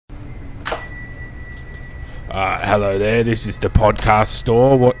Hello there, this is the podcast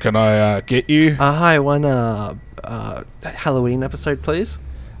store. What can I get you? Hi, one Halloween episode, please.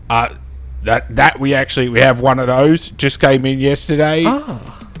 That we have one of those. Just came in yesterday.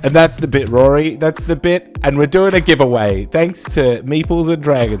 Oh. And that's the bit, Rory. That's the bit. And we're doing a giveaway. Thanks to Meeples and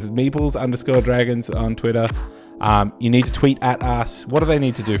Dragons. Meeples_Dragons on Twitter. You need to tweet at us. What do they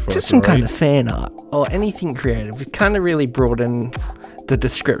need to do for us, Just some Rory? kind of fan art or anything creative. We kind of really broaden the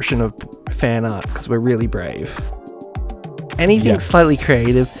description of fan art because we're really brave. Anything slightly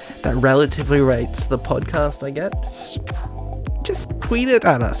creative that relatively rates the podcast I get, just tweet it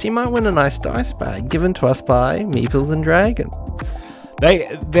at us. You might win a nice dice bag given to us by Meeples and Dragons.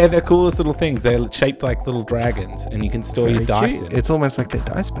 They're the coolest little things. They're shaped like little dragons, and you can store your dice in. It's almost like they're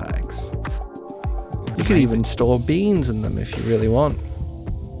dice bags. You could even store beans in them if you really want.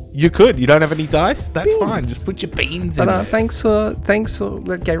 You could. You don't have any dice? That's fine. Just put your beans in there. Thanks for.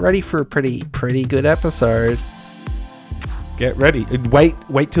 Get ready for a pretty good episode. Get ready. Wait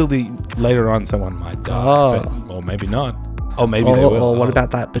till later on someone might die. Or maybe not. Or maybe they will. Or what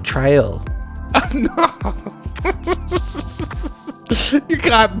about that betrayal? No. You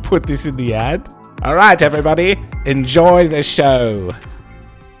can't put this in the ad. All right, everybody. Enjoy the show.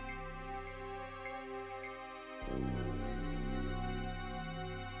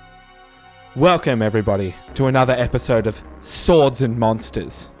 Welcome, everybody, to another episode of Swords and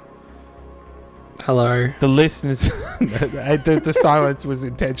Monsters. Hello. The listeners... the silence was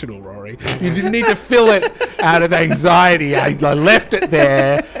intentional, Rory. You didn't need to fill it out of anxiety. I left it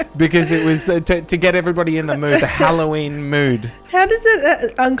there because it was to get everybody in the mood, the Halloween mood. How does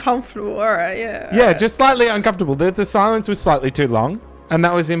it uncomfortable? All right, yeah. Yeah, just slightly uncomfortable. The silence was slightly too long, and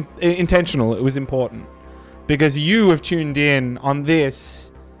that was intentional. It was important because you have tuned in on this...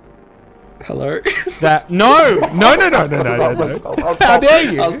 Hello. No. How dare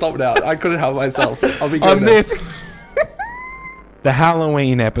you? I'll stop now. I couldn't help myself. I'll be good on this, the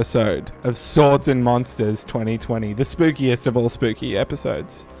Halloween episode of Swords and Monsters 2020, the spookiest of all spooky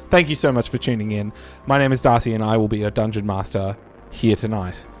episodes. Thank you so much for tuning in. My name is Darcy, and I will be your dungeon master here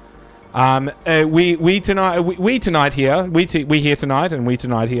tonight. We tonight here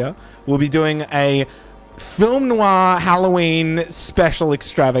will be doing a film noir Halloween special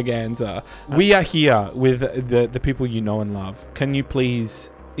extravaganza. We are here with the people you know and love. Can you please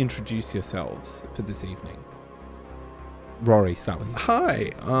introduce yourselves for this evening? Rory, start with you.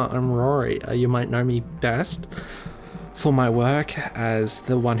 Hi, I'm Rory. You might know me best for my work as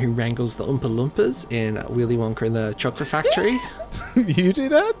the one who wrangles the Oompa Loompas in Willy Wonka and the Chocolate Factory. You do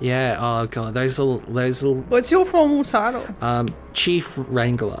that? Yeah. Oh god, those little. What's your formal title? Chief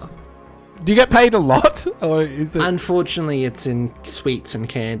Wrangler. Do you get paid a lot, or is it? Unfortunately, it's in sweets and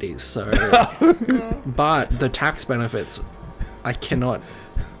candies. So, but the tax benefits, I cannot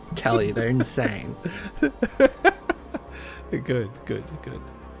tell you. They're insane. Good.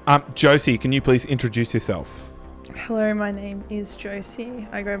 Josie, can you please introduce yourself? Hello, my name is Josie.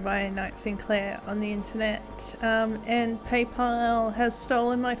 I go by Knight Sinclair on the internet. And PayPal has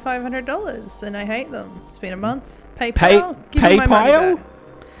stolen my $500, and I hate them. It's been a month. PayPal? Give me my money back.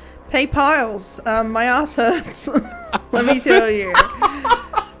 PayPals. My ass hurts. Let me tell you.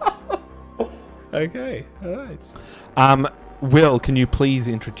 Okay, all right. Will, can you please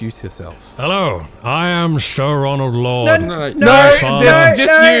introduce yourself? Hello, I am Sir Ronald Lord. No, Not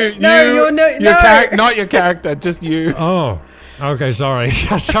your character, just you. Oh, okay, sorry.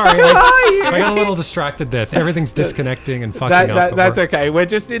 Sorry, I got a little distracted there. Everything's disconnecting and fucking up. That's okay. We're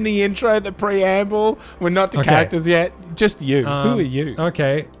just in the intro, the preamble. We're not the characters yet. Just you. Who are you?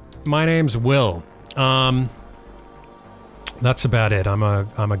 Okay. My name's Will. That's about it. I'm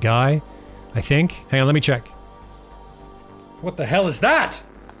a guy, I think. Hang on, let me check. What the hell is that?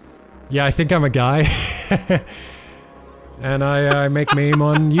 Yeah, I think I'm a guy. And I make meme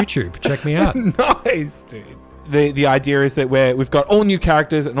on YouTube. Check me out. Nice, dude. The idea is that we've got all new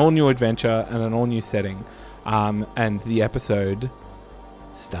characters, an all new adventure, and an all new setting. And the episode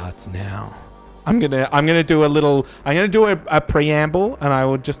starts now. I'm gonna do a preamble, and I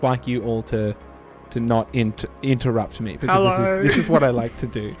would just like you all to not interrupt me because this is what I like to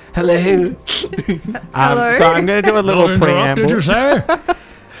do. Hello. Hello. So I'm gonna do a little preamble. Did you say?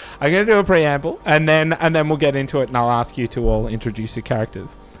 I'm gonna do a preamble, and then we'll get into it, and I'll ask you to all introduce your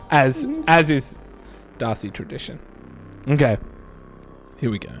characters, as is Darcy tradition. Okay.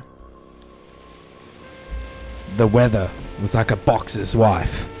 Here we go. The weather was like a boxer's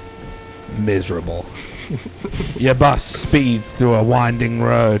wife. Miserable. Your bus speeds through a winding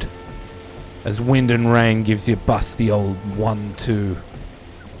road as wind and rain gives your bus the old 1-2.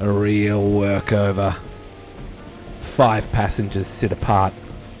 A real workover. 5 passengers sit apart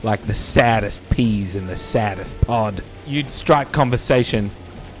like the saddest peas in the saddest pod. You'd strike conversation,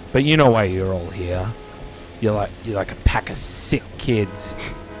 but you know why you're all here. You're like a pack of sick kids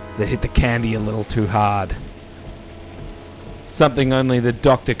that hit the candy a little too hard. Something only the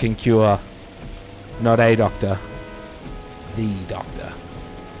doctor can cure. Not a doctor. The doctor.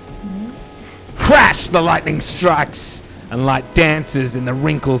 Crash! The lightning strikes, and light dances in the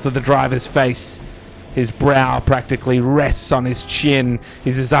wrinkles of the driver's face. His brow practically rests on his chin.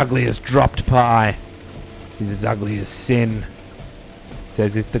 He's as ugly as dropped pie. He's as ugly as sin.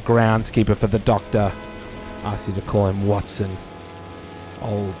 Says he's the groundskeeper for the doctor. Asks you to call him Watson.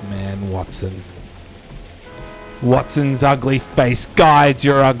 Old man Watson. Watson's ugly face guides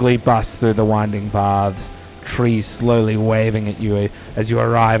your ugly bus through the winding paths, trees slowly waving at you as you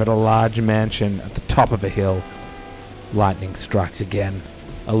arrive at a large mansion at the top of a hill. Lightning strikes again,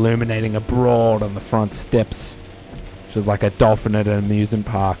 illuminating a broad on the front steps, which is like a dolphin at an amusement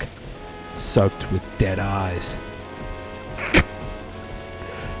park, soaked with dead eyes.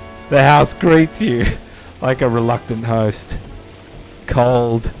 The house greets you like a reluctant host,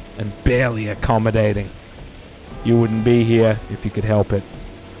 cold and barely accommodating. You wouldn't be here if you could help it,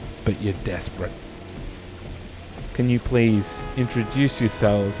 but you're desperate. Can you please introduce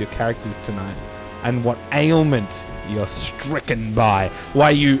yourselves, your characters tonight, and what ailment you're stricken by, why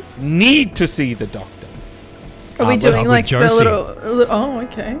you need to see the doctor? Are we doing like the Josie. little... Oh,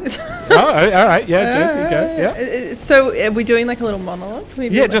 okay. Oh, all right, yeah, Josie, go, yeah. So are we doing like a little monologue?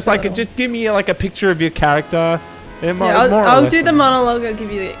 Yeah, just give me like a picture of your character. I'll do the monologue. I'll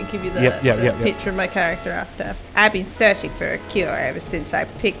give you the Yep. picture of my character after. I've been searching for a cure ever since I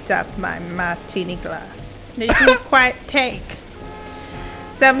picked up my martini glass. It didn't quite take.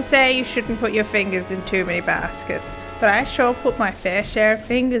 Some say you shouldn't put your fingers in too many baskets, but I sure put my fair share of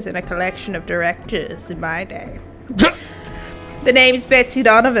fingers in a collection of directors in my day. The name's Betsy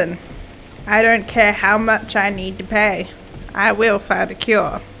Donovan. I don't care how much I need to pay. I will find a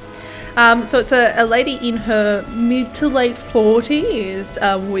cure. So it's a lady in her mid to late 40s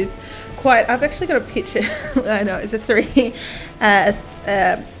with quite... I've actually got a picture. I know, it's a 3. I've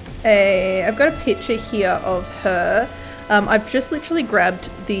got a picture here of her. I've just literally grabbed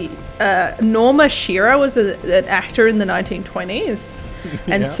the... Norma Shearer was an actor in the 1920s.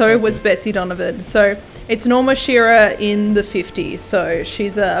 And so was Betsy Donovan. So it's Norma Shearer in the 50s. So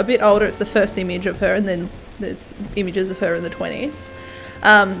she's a bit older. It's the first image of her. And then there's images of her in the 20s.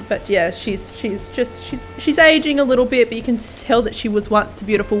 But yeah, she's aging a little bit, but you can tell that she was once a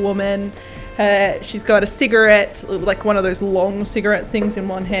beautiful woman. She's got a cigarette, like one of those long cigarette things in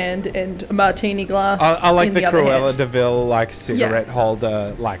one hand, and a martini glass. I like in the the other Cruella hand. de Vil like cigarette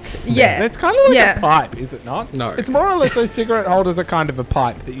holder, like Yeah. It's kind of like a pipe, is it not? No. It's more or less those cigarette holders are kind of a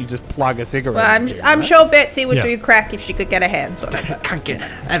pipe that you just plug a cigarette. Well, into, I'm right? sure Betsy would Yeah. do crack if she could get her hands on it. Can't get.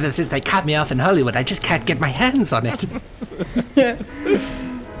 Ever since they cut me off in Hollywood, I just can't get my hands on it.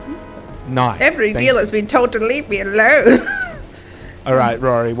 Nice. Every Thank dealer's been told to leave me alone. All right,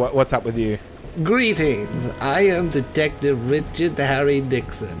 Rory, what's up with you? Greetings. I am Detective Richard Harry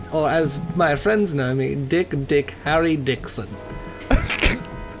Dixon, or as my friends know me, Dick Harry Dixon.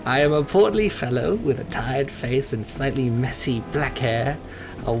 I am a portly fellow with a tired face and slightly messy black hair,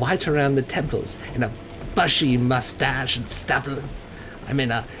 a white around the temples, and a bushy mustache and stubble. I'm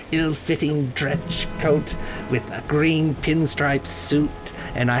in a ill-fitting trench coat with a green pinstripe suit,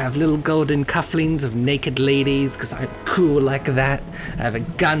 and I have little golden cufflinks of naked ladies because I'm cool like that. I have a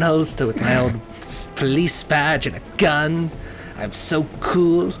gun holster with my old police badge and a gun. I'm so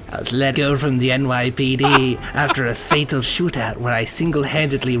cool. I was let go from the NYPD after a fatal shootout where I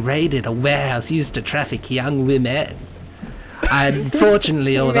single-handedly raided a warehouse used to traffic young women.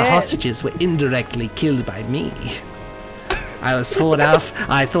 Unfortunately, all the hostages were indirectly killed by me. I was fought off.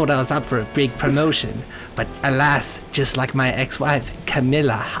 I thought I was up for a big promotion. But alas, just like my ex-wife,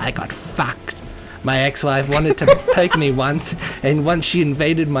 Camilla, I got fucked. My ex-wife wanted to poke me once, and once she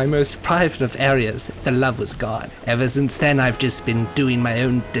invaded my most private of areas, the love was gone. Ever since then, I've just been doing my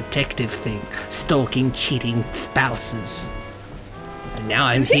own detective thing, stalking, cheating spouses. And now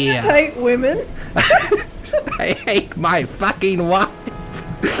I'm Does he here. just hate women? I hate my fucking wife.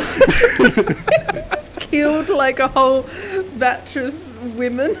 Just killed like a whole batch of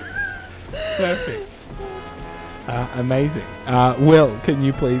women. Perfect. Amazing. Will, can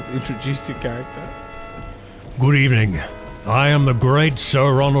you please introduce your character? Good evening. I am the great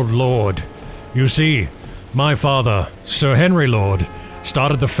Sir Ronald Lord. You see, my father, Sir Henry Lord,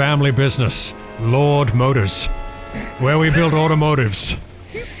 started the family business, Lord Motors, where we build automotives.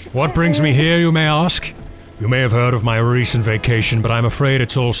 What brings me here, you may ask? You may have heard of my recent vacation, but I'm afraid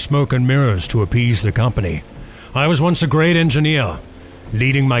it's all smoke and mirrors to appease the company. I was once a great engineer,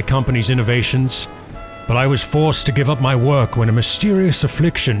 leading my company's innovations, but I was forced to give up my work when a mysterious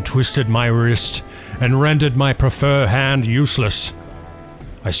affliction twisted my wrist and rendered my preferred hand useless.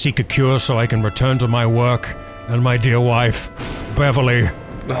 I seek a cure so I can return to my work and my dear wife, Beverly,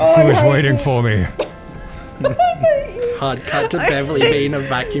 who is waiting for me. Hard cut to Beverly being a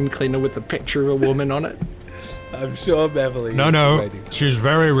vacuum cleaner with a picture of a woman on it. I'm sure Beverly. No, she's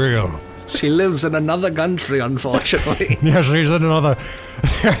very real. She lives in another country, unfortunately. Yes, she's in another.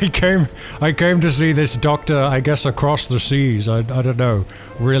 I came to see this doctor, I guess, across the seas. I don't know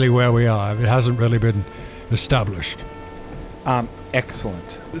really where we are. It hasn't really been established.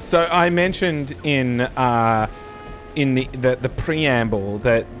 Excellent. So I mentioned in the preamble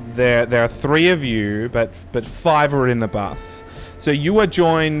that there are 3 of you, but 5 are in the bus. So you are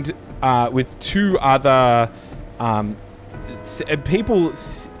joined with 2 other people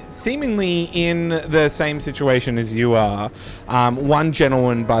seemingly in the same situation as you are. One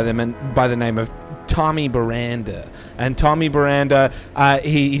gentleman by the name of Tommy Baranda. And Tommy Baranda,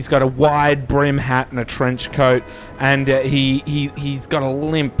 he's got a wide brim hat and a trench coat, and he's got a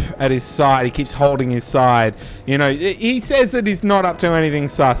limp at his side. He keeps holding his side. You know, he says that he's not up to anything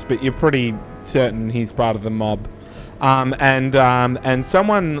sus, but you're pretty certain he's part of the mob. And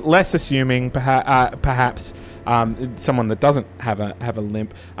someone less assuming, perhaps someone that doesn't have a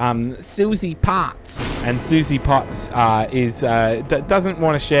limp, Susie Potts. And Susie Potts doesn't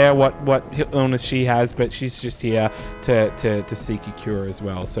want to share what illness she has, but she's just here to seek a cure as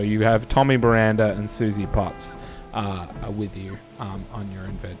well. So you have Tommy Baranda and Susie Potts are with you on your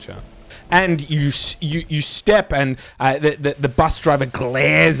adventure. And you step, and the bus driver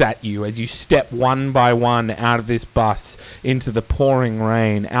glares at you as you step one by one out of this bus into the pouring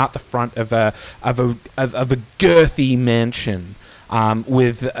rain, out the front of a girthy mansion,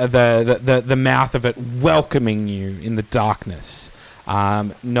 with the mouth of it welcoming you in the darkness,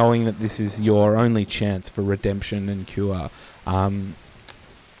 knowing that this is your only chance for redemption and cure.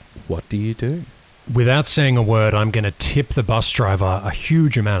 What do you do? Without saying a word, I'm going to tip the bus driver a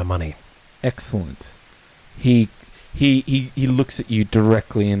huge amount of money. Excellent. He looks at you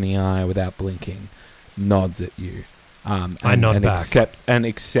directly in the eye without blinking, nods at you, I nod back.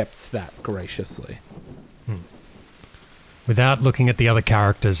 accepts that graciously. Without looking at the other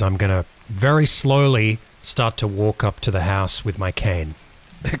characters, I'm going to very slowly start to walk up to the house with my cane.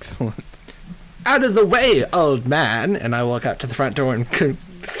 Excellent. Out of the way, old man! And I walk up to the front door and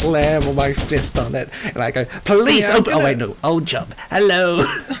slam my fist on it, and I go, "Police! Open!" Oh wait, no, old job. Hello.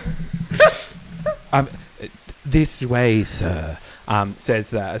 This way, sir.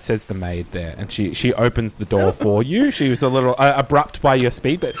 Says the maid there, and she opens the door for you. She was a little abrupt by your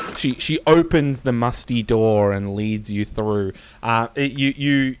speed, but she opens the musty door and leads you through.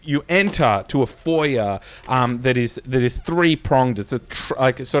 You enter to a foyer that is 3-pronged. It's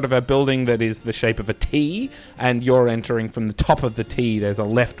like sort of a building that is the shape of a T, and you're entering from the top of the T. There's a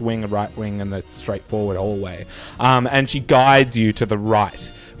left wing, a right wing, and a straightforward hallway. And she guides you to the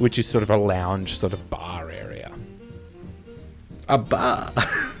right, which is sort of a lounge, sort of bar area. A bar.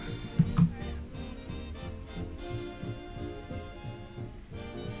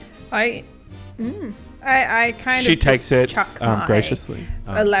 I kind She of takes it chuck my graciously.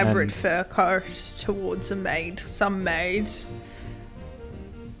 elaborate and- fur coat towards some maid.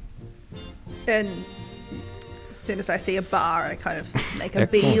 And as soon as I see a bar, I kind of make a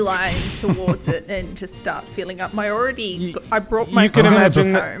Excellent. beeline towards it and just start filling up my I brought you my can glass imagine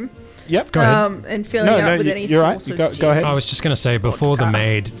from that- home. Yep. Go ahead. And filling up with any you're right. sort You of go ahead. I was just going to say, before the Vodka.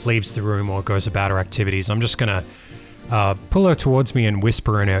 maid leaves the room or goes about her activities, I'm just going to pull her towards me and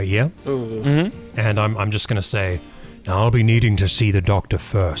whisper in her ear. And I'm just going to say, "Now I'll be needing to see the doctor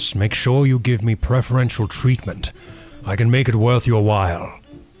first. Make sure you give me preferential treatment. I can make it worth your while."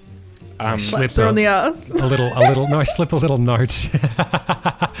 Slaps her on the ass. No, I slip a little note.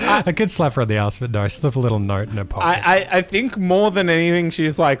 I could slap her on the ass, but no, I slip a little note in her pocket. I think more than anything,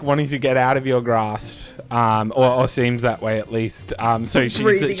 she's like wanting to get out of your grasp, or seems that way at least. So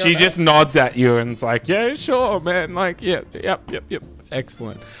Breathing she on just nods at you and is like, "Yeah, sure, man. Like, yeah, yep.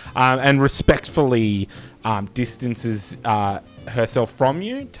 Excellent." And respectfully distances herself from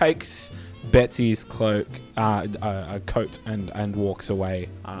you, takes Betsy's cloak, coat, and walks away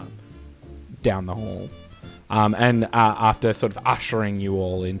down the hall. And after sort of ushering you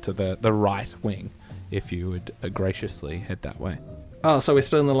all into the right wing, if you would graciously head that way. Oh, so we're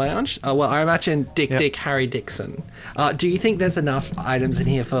still in the lounge? Oh, well, I imagine Dick Harry Dixon. Do you think there's enough items in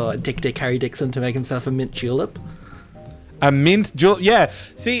here for Dick Harry Dixon to make himself a mint julep? A mint julep. Yeah.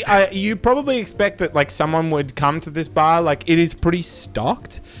 See, you probably expect that like someone would come to this bar. Like it is pretty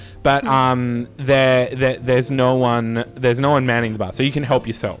stocked, but there's no one manning the bar, so you can help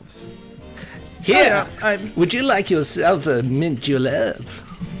yourselves. Here, I'm- would you like yourself a mint julep?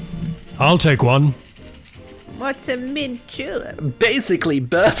 I'll take one. What's a mint julep? Basically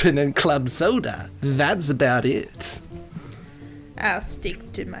bourbon and club soda. That's about it. I'll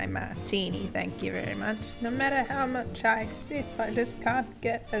stick to my martini, thank you very much. No matter how much I sip, I just can't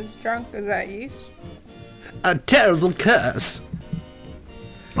get as drunk as I used. A terrible curse.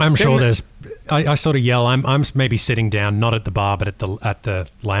 I'm sure there's. I sort of yell. I'm maybe sitting down, not at the bar, but at the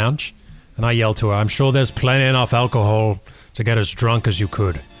lounge, and I yell to her. I'm sure there's plenty enough alcohol to get as drunk as you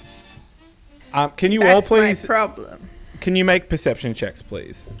could. Can you That's all please? my problem. Can you make perception checks,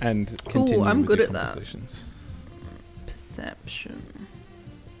 please, and continue? I'm with good your at that. conversations? Perception.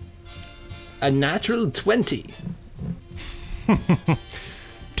 A natural 20.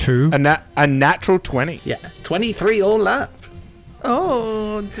 2. A natural 20. Yeah, 23 all up.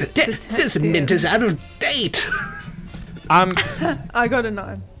 Oh, This mint is out of date. I got a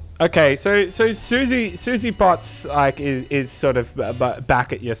 9. Okay, so Susie Potts like is sort of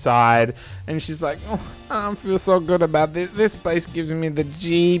back at your side, and she's like, "Oh, I don't feel so good about this. This place gives me the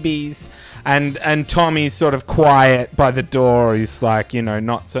jeebies." And Tommy's sort of quiet by the door. He's like,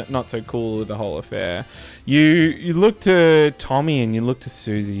 not so cool with the whole affair. You look to Tommy, and you look to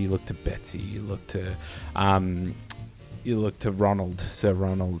Susie, you look to Betsy, you look to Ronald, Sir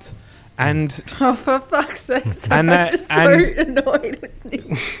Ronald. And Oh, for fuck's sake! And I'm just so annoyed with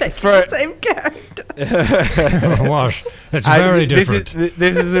you. For- The same character. Wash. It's very different.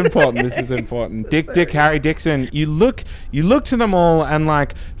 This is important. This is important. Dick, Harry, Dixon. You look to them all, and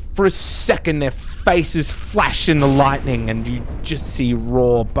like for a second, their faces flash in the lightning, and you just see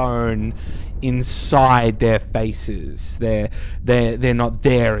raw bone inside their faces. They're not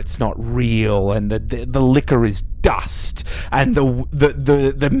there. It's not real, and the liquor is dust, and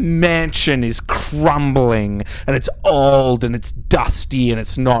the mansion is crumbling, and it's old, and it's dusty, and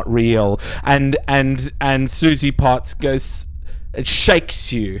it's not real. And Susie Potts goes, it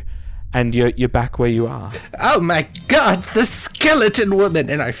shakes you, and you're back where you are. Oh my god, the skeleton woman!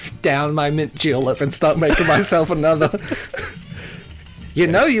 And I down my mint julep and start making myself another.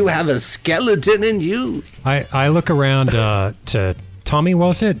 You have a skeleton in you. I look around to Tommy,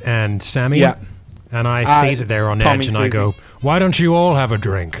 was it, and Sammy? Yeah. And I see that they're on Tommy, edge, and I Susie. go, "Why don't you all have a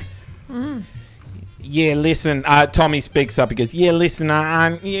drink?" Yeah, listen. Tommy speaks up. He goes, "Yeah, listen.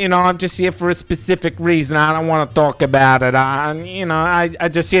 I'm just here for a specific reason. I don't want to talk about it. I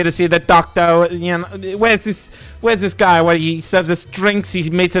just here to see the doctor. Where's this guy? What, he serves us drinks. He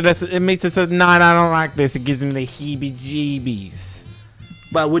meets us at night. I don't like this. It gives me the heebie-jeebies."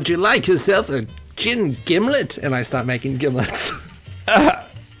 Well, would you like yourself a gin gimlet? And I start making gimlets.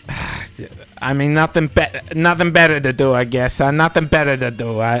 I mean, nothing better to do, I guess. Nothing better to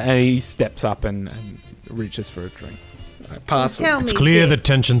do. And he steps up and reaches for a drink. I pass them. Tell me, It's clear Dick, that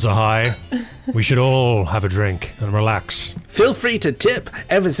tensions are high. We should all have a drink and relax. Feel free to tip.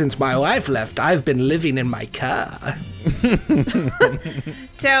 Ever since my wife left, I've been living in my car.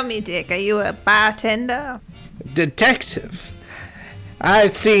 Tell me, Dick, are you a bartender? Detective.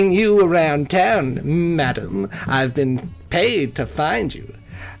 I've seen you around town, madam. I've been paid to find you.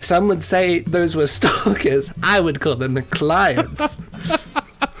 Some would say those were stalkers. I would call them clients.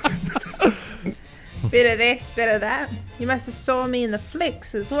 Bit of this, bit of that. You must have saw me in the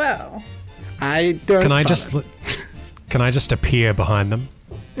flicks as well. I don't. Can I just appear behind them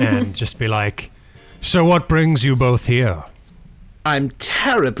and just be like, "So what brings you both here?" I'm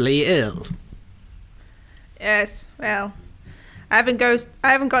terribly ill. Yes, well, I haven't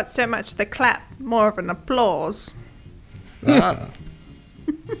got so much the clap, more of an applause. Ah.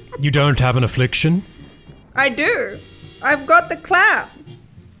 You don't have an affliction? I do. I've got the clap,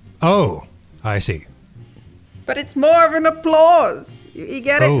 Oh, I see. but it's more of an applause. You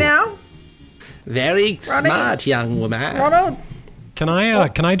get Oh. it now, Very smart, young woman. Ronald? Can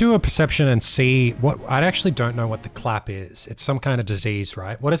I do a perception and see what? I actually don't know what the clap is. It's some kind of disease,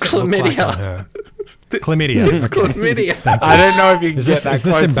 right? What does it look like Chlamydia. on her? Chlamydia. It's okay. chlamydia. I don't know if you can Is get this, that is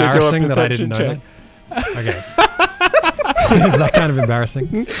this close to do a embarrassing that I perception didn't know check. that? Okay. Is that kind of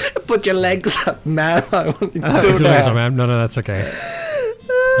embarrassing? Put your legs up, man. I want you to do Good that. answer, man. No, that's okay.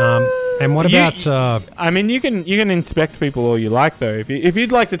 And what You- about? I mean, you can inspect people all you like, though. If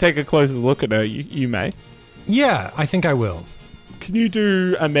you'd like to take a closer look at her, you may. Yeah, I think I will. Can you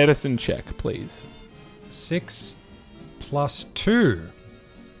do a medicine check, please? 6 plus 2.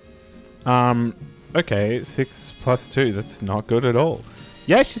 Okay, 6 plus 2. That's not good at all.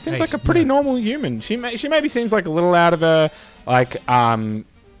 Yeah, she seems like a pretty normal human. She maybe seems like a little out of her like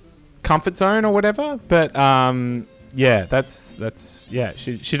comfort zone or whatever, but yeah, that's yeah.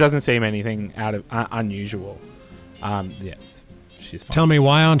 She doesn't seem anything out of unusual. Yes, she's fine. Tell me,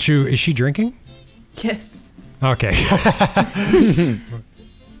 why aren't you? Is she drinking? Yes. Okay.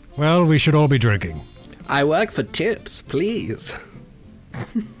 Well, we should all be drinking. I work for tips, please.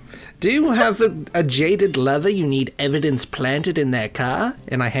 Do you have a jaded lover you need evidence planted in their car?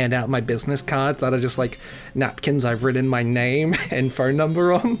 And I hand out my business cards that are just like napkins I've written my name and phone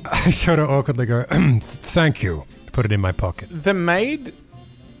number on. I sort of awkwardly go, thank you. Put it in my pocket. The maid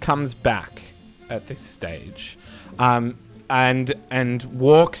comes back at this stage, and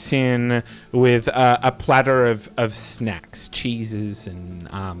walks in with a platter of snacks, cheeses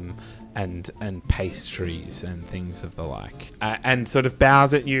and pastries and things of the like, and sort of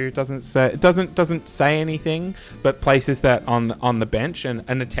bows at you. Doesn't say anything, but places that on the bench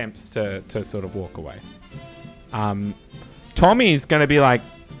and attempts to sort of walk away. Tommy's gonna be like,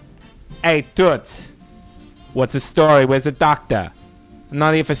 "Hey, Toots, what's the story? Where's the doctor? I'm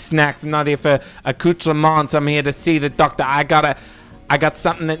not here for snacks. I'm not here for accoutrements. I'm here to see the doctor. I got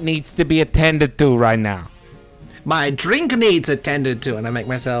something that needs to be attended to right now." My drink needs attended to, and I make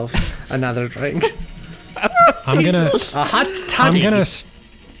myself another drink. I'm gonna. A hot toddy. Oh,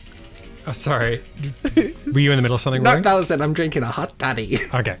 sorry. Were you in the middle of something? No, Rory? that was it. I'm drinking a hot toddy.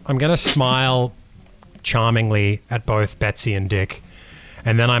 Okay. I'm gonna smile charmingly at both Betsy and Dick,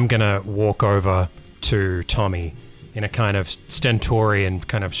 and then I'm gonna walk over to Tommy in a kind of stentorian,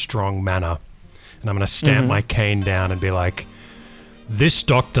 kind of strong manner, and I'm gonna stamp my cane down and be like, "This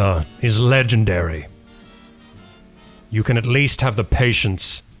doctor is legendary. You can at least have the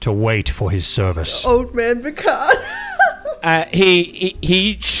patience to wait for his service." Old man Picard.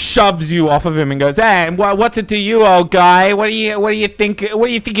 He shoves you off of him and goes, "Hey, what's it to you, old guy? What do you think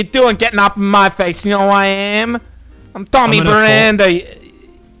you're doing, getting up in my face? You know who I am? I'm Tommy Miranda."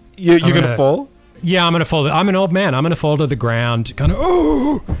 You're gonna fall? Yeah, I'm gonna fall. I'm an old man. I'm gonna fall to the ground, kind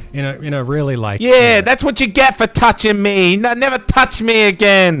of in a really like. Yeah, that's what you get for touching me. Never touch me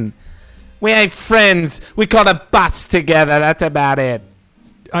again. We ain't friends. We caught a bus together. That's about it.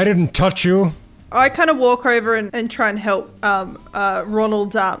 I didn't touch you. I kind of walk over and try and help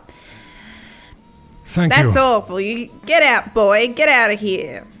Ronald up. Thank you. That's awful. You get out, boy. Get out of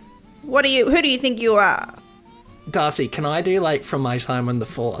here. Who do you think you are? Darcy, can I do, like, from my time on the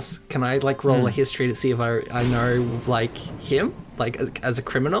Force, can I, like, roll a history to see if I know, like, him? Like, as a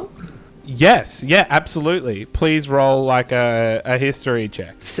criminal? Yes, yeah, absolutely. Please roll, like, a history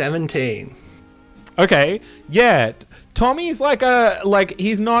check. 17. Okay, yeah. Tommy's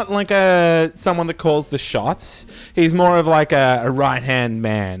he's not like someone that calls the shots. He's more of like a right-hand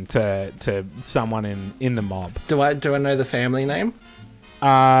man to someone in the mob. Do I know the family name?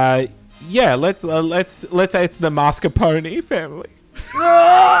 Yeah, let's say it's the Mascarpone family.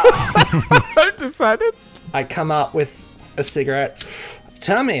 I've decided. I come up with a cigarette.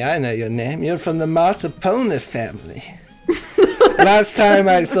 Tommy, I know your name. You're from the Mascarpone family. Last time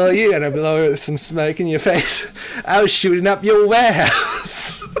I saw you and I blow some smoke in your face, I was shooting up your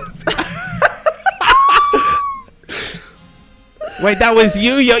warehouse. Wait, that was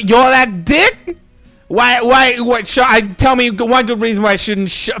you? You're that dick? Why, tell me one good reason why I shouldn't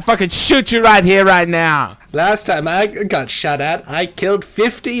fucking shoot you right here, right now. Last time I got shot at, I killed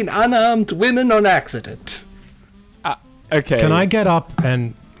 15 unarmed women on accident. Okay. Can I get up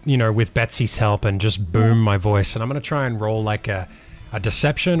and, with Betsy's help and just boom my voice? And I'm going to try and roll like a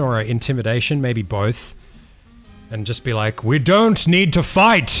deception or an intimidation, maybe both. And just be like, we don't need to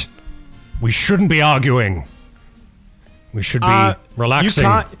fight. We shouldn't be arguing. We should be relaxing.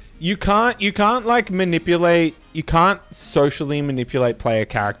 You can't like manipulate. You can't socially manipulate player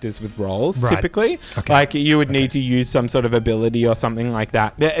characters with roles. Right. Typically, Okay. like you would need to use some sort of ability or something like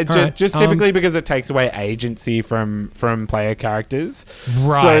that. Just typically because it takes away agency from player characters.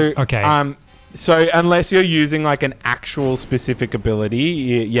 Right. So, Okay. So unless you're using like an actual specific ability,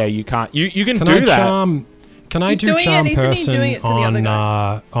 you can't. You can Can do I that. charm? Can I He's do doing it, charm isn't he person doing it to the other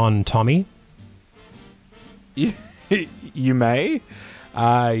guy? on Tommy? You may.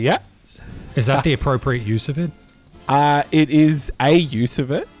 Yeah. Is that the appropriate use of it? It is a use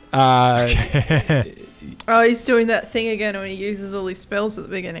of it. Oh, he's doing that thing again when he uses all his spells at the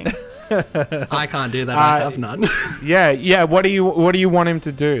beginning. I can't do that. I have none. Yeah. What do you want him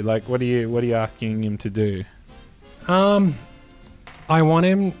to do? Like, what are you asking him to do? I want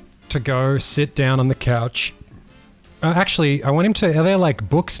him to go sit down on the couch. Actually, I want him to. Are there like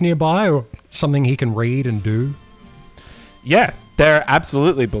books nearby or something he can read and do? Yeah, there are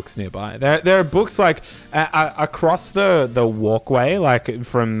absolutely books nearby. There are books like across the walkway, like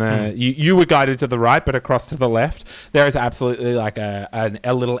from the you were guided to the right, but across to the left, there is absolutely like a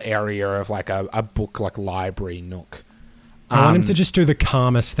little area of like a book like library nook. I want him to just do the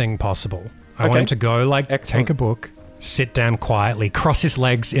calmest thing possible. I want him to go like Excellent. take a book, sit down quietly, cross his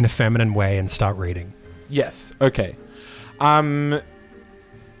legs in a feminine way, and start reading. Yes. Okay.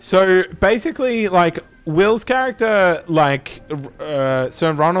 So basically, like Will's character, like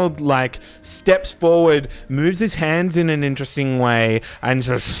Sir Ronald, like steps forward, moves his hands in an interesting way, and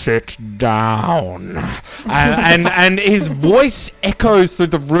just sit down, and his voice echoes through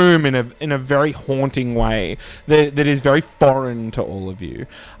the room in a very haunting way that is very foreign to all of you.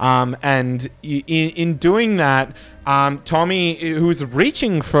 And in doing that, Tommy, who's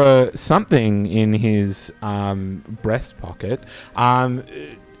reaching for something in his breast pocket,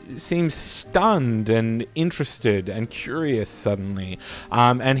 seems stunned and interested and curious suddenly.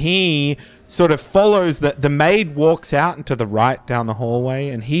 And he sort of follows the maid walks out into the right down the hallway,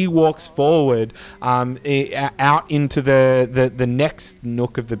 and he walks forward out into the next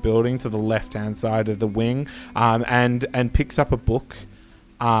nook of the building to the left-hand side of the wing, and picks up a book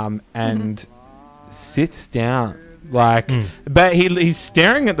and sits down. But he's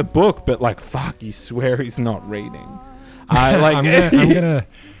staring at the book, but like, fuck, you swear he's not reading. I'm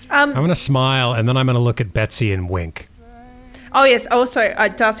gonna smile, and then I'm gonna look at Betsy and wink. Oh yes. Also,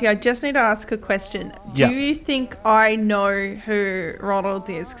 Darcy, I just need to ask a question. Do Yeah. you think I know who Ronald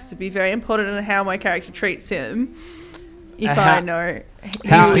is? Because it'd be very important in how my character treats him. If I know, He's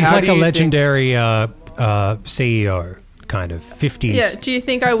How like do a you legendary CEO, kind of 50s. yeah. Do you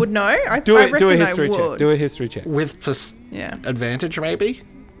think I would know? I Do a reckon history I would. check. Do a history check. With Yeah. advantage, maybe?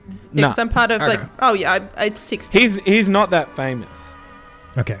 No. Because I'm part of Okay. like. Oh yeah, it's 16. He's not that famous.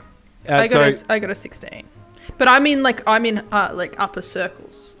 Okay. I got a 16. But I'm in like upper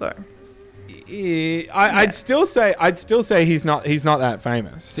circles. So I'd still say he's not that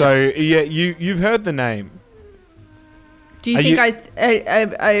famous. So yeah, you've heard the name. do you Are think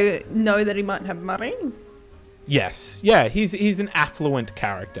I know that he might have money? Yes, yeah, he's an affluent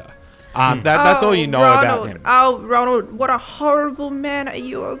character. That's all you know about him. Oh, Ronald, what a horrible man. Are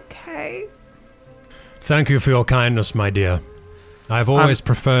you okay? Thank you for your kindness, my dear. I've always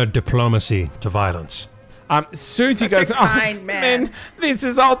preferred diplomacy to violence. Susie Such a goes, kind man. this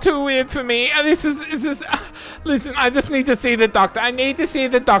is all too weird for me. This is listen, I just need to see the doctor. I need to see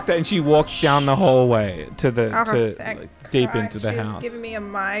the doctor. And she walks down the hallway to deep into the house. She's giving me a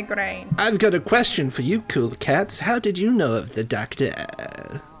migraine. I've got a question for you, cool cats. How did you know of the doctor?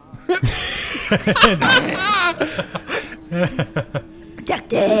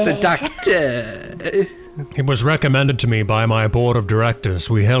 The doctor. It was recommended to me by my board of directors.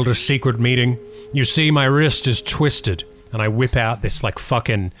 We held a secret meeting. You see, my wrist is twisted, and I whip out this like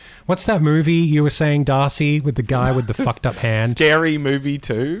fucking... What's that movie you were saying, Darcy, with the guy with the fucked up hand? Scary Movie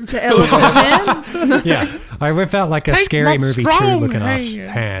 2. The Elephant Man? Yeah, I whip out like a Take Scary my Movie 2 strong looking ass hand.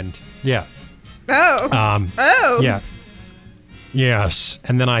 hand. Yeah. Oh. Oh. Yeah. Yes,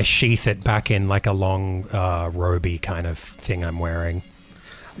 and then I sheath it back in like a long roby kind of thing I'm wearing.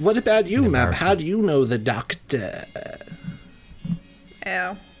 What about you, ma'am? embarrassment. How do you know the doctor?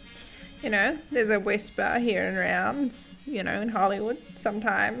 Well, there's a whisper here and around, in Hollywood.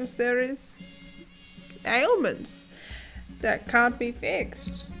 Sometimes there is ailments that can't be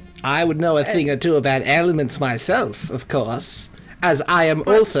fixed. I would know a thing or two about ailments myself, of course, as I am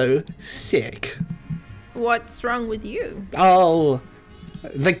also sick. What's wrong with you? Oh,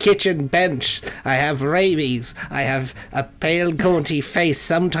 the kitchen bench. I have rabies. I have a pale, gaunty face.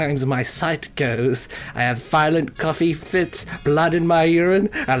 Sometimes my sight goes. I have violent coffee fits, blood in my urine,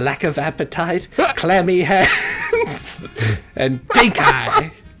 a lack of appetite, clammy hands, and pink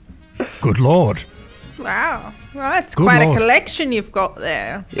eye. Good lord. Wow. Well, that's Good quite lord. a collection you've got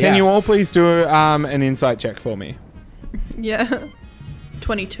there. Can you Yes. all please do an insight check for me? Yeah.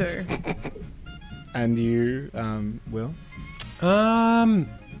 22. And you, Will?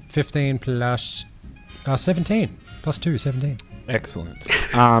 15 plus 17. Plus 2, 17. Excellent.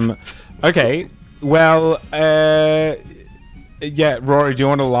 Okay. Well, yeah, Rory, do you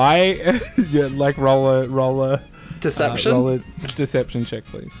want to lie? Yeah, like roll a Deception? roll a deception check,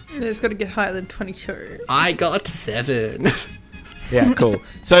 please. It's got to get higher than 22. I got 7. Yeah, cool.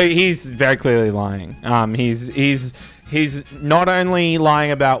 So he's very clearly lying. He's not only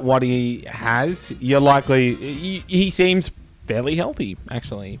lying about what he has. You're likely he seems fairly healthy,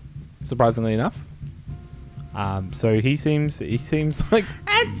 actually, surprisingly enough. So he seems like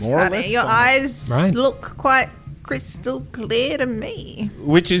That's more or funny. less Your fine. eyes Right. look quite crystal clear to me.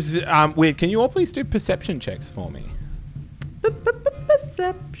 Which is weird. Can you all please do perception checks for me?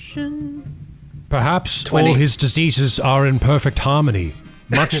 Perception. Perhaps 20. all his diseases are in perfect harmony,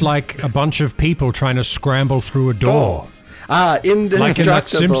 much like a bunch of people trying to scramble through a door. Indestructible. Like in that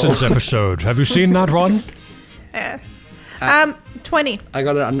Simpsons episode. Have you seen that one? 20. I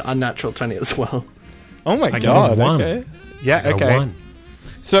got an unnatural 20 as well. Oh my I got god. a 1. Okay. Yeah. Got a Okay. 1.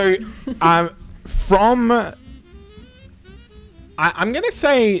 So, I'm gonna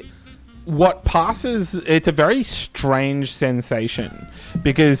say what passes. It's a very strange sensation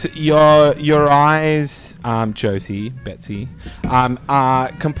because your eyes, Betsy, are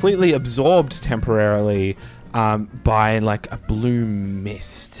completely absorbed temporarily by like a blue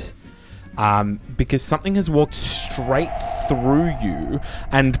mist. Because something has walked straight through you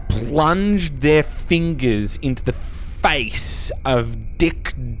and plunged their fingers into the face of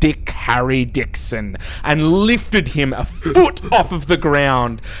Dick Harry Dixon and lifted him a foot off of the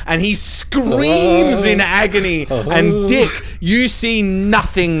ground, and he screams in agony. And Dick, you see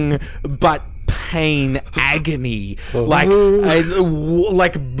nothing but pain, agony, like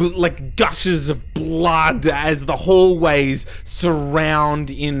gushes of blood as the hallways surround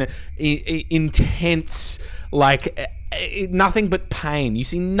in intense, nothing but pain. You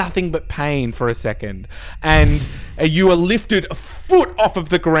see nothing but pain for a second, and you are lifted a foot off of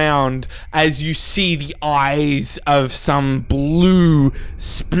the ground as you see the eyes of some blue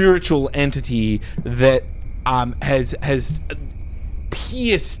spiritual entity that has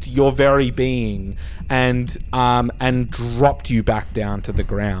pierced your very being and dropped you back down to the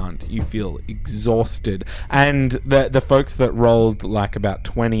ground. You feel exhausted, and the folks that rolled like about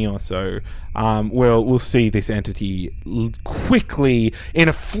 20 or so will see this entity quickly in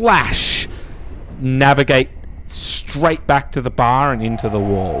a flash navigate straight back to the bar and into the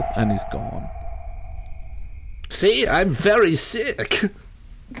wall and is gone. See, I'm very sick.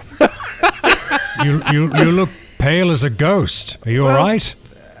 You look pale as a ghost. Are you alright?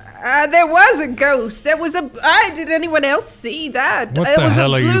 There was a ghost. There was a. Did anyone else see that? What the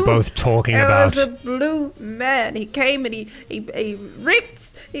hell are you both talking about? There was a blue man. He came and he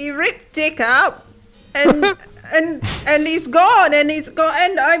ripped Dick out, and and he's gone. And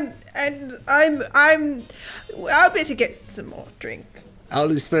I'll better get some more drink. All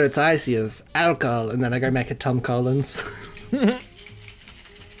the spirits I see is alcohol, and then I go make a Tom Collins.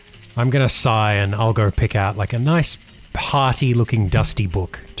 I'm gonna sigh and I'll go pick out like a nice, hearty-looking, dusty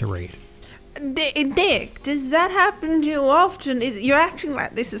book to read. Dick, does that happen too often? You're acting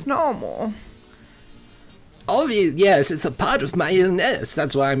like this is normal. Obviously, yes, it's a part of my illness.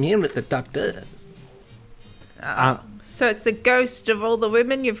 That's why I'm here with the doctors. So it's the ghost of all the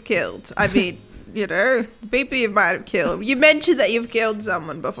women you've killed. I mean, the people you might have killed. You mentioned that you've killed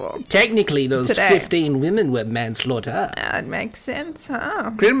someone before. Technically, those Today. 15 women were manslaughter. That makes sense,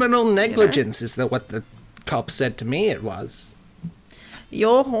 huh? Criminal negligence is what the cop said to me it was.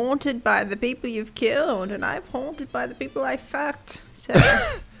 You're haunted by the people you've killed, and I'm haunted by the people I fucked. So,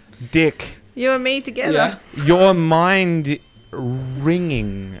 Dick, you and me together. Yeah. your mind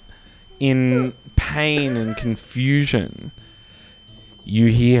ringing in pain and confusion. You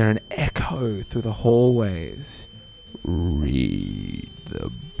hear an echo through the hallways. Read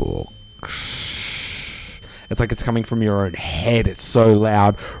the books. It's like it's coming from your own head. It's so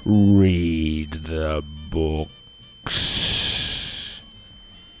loud. Read the books.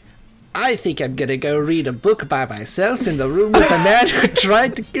 I think I'm gonna go read a book by myself in the room with the man who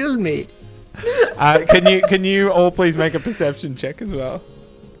tried to kill me. Can you all please make a perception check as well?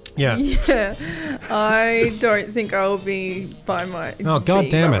 Yeah. Yeah, I don't think I'll be by my. Oh, God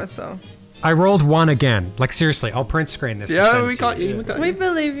damn it. Myself. I rolled 1 again. Like, seriously, I'll print screen this. and Yeah, send we it to got you. We got We you.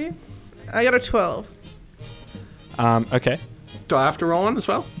 believe you. I got a 12. Okay. Do I have to roll one as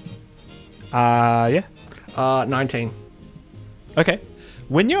well? Yeah. 19. Okay.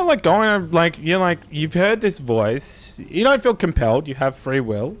 When you're you've heard this voice, you don't feel compelled. You have free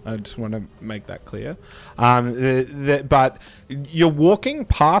will. I just want to make that clear. But you're walking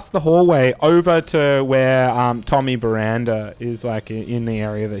past the hallway over to where Tommy Miranda is, like in the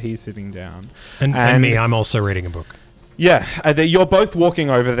area that he's sitting down. And me, I'm also reading a book. Yeah, you're both walking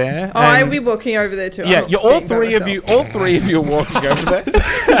over there. Oh, I'll be walking over there too. Yeah, I'm you're not all being by three of you. myself. All three of you are walking over there.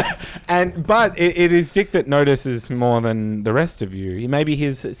 But it is Dick that notices more than the rest of you. Maybe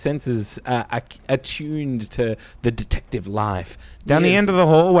his senses are attuned to the detective life. Down the Yes. end of the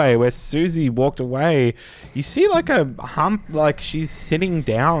hallway where Susie walked away, you see like a hump, like she's sitting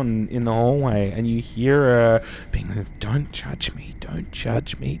down in the hallway, and you hear her being like, "Don't judge me, don't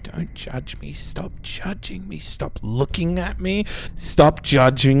judge me, don't judge me, stop judging me, stop looking at me, stop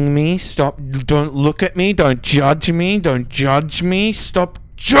judging me, don't look at me, don't judge me, stop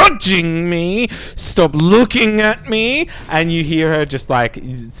judging me. Stop looking at me. And you hear her just like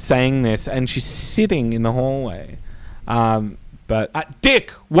saying this, and she's sitting in the hallway. But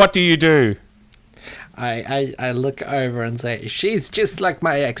Dick, what do you do? I look over and say, she's just like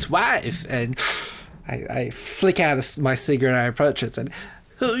my ex-wife. And I flick out my cigarette and I approach it and say,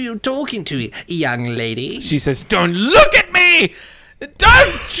 who are you talking to, young lady? She says, don't look at me!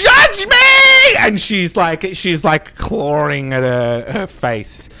 Don't judge me! And she's like clawing at her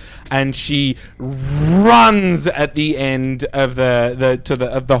face. And she runs at the end of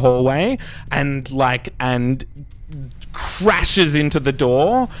the hallway and crashes into the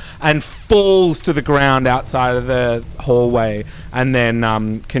door and falls to the ground outside of the hallway, and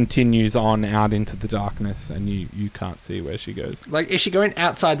then continues on out into the darkness, and you can't see where she goes. Like, is she going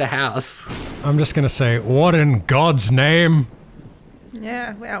outside the house? I'm just gonna say, what in God's name?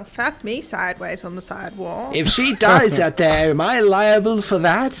 Yeah, well, fuck me sideways on the sidewalk. If she dies out there, am I liable for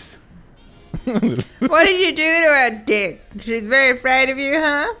that? What did you do to her, Dick? She's very afraid of you,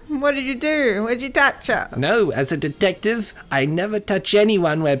 huh? What did you do? What did you touch her? No, as a detective, I never touch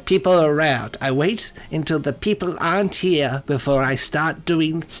anyone where people are around. I wait until the people aren't here before I start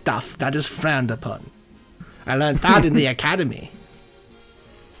doing stuff that is frowned upon. I learned that in the academy.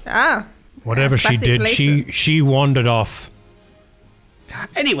 Ah. Whatever she classic did, policeman. she wandered off.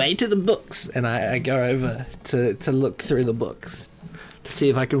 Anyway, to the books. And I go over to look through the books to see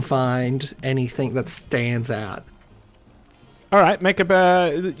if I can find anything that stands out. All right, make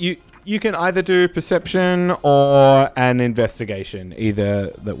you can either do perception or an investigation,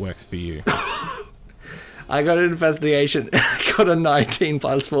 either that works for you. I got an investigation. I got a 19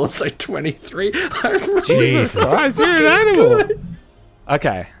 plus 4, so 23. Jesus Christ, you're an animal.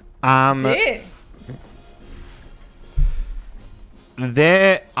 Okay. Dick.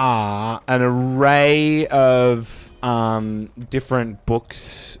 There are an array of different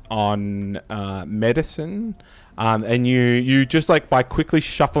books on medicine, and you just like by quickly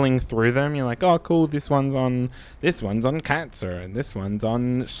shuffling through them, you're like, oh cool, this one's on cancer, and this one's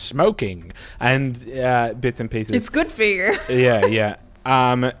on smoking, and bits and pieces. It's good for you. Yeah.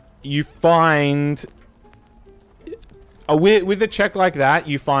 You find with a check like that,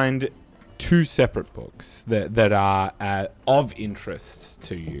 you find 2 separate books that are of interest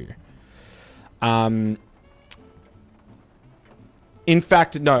to you. In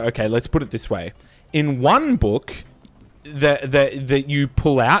fact, no. Okay, let's put it this way: in one book that you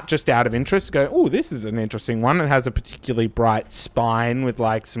pull out just out of interest, go, oh, this is an interesting one. It has a particularly bright spine with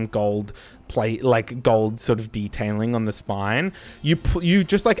like some gold plate, like gold sort of detailing on the spine. You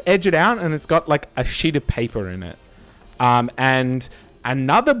just like edge it out, and it's got like a sheet of paper in it. And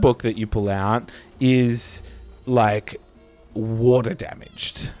another book that you pull out is like water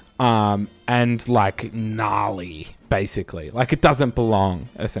damaged, and like gnarly, basically. Like it doesn't belong,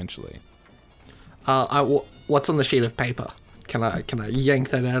 essentially. What's on the sheet of paper? Can I yank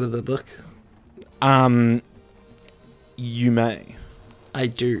that out of the book? You may. I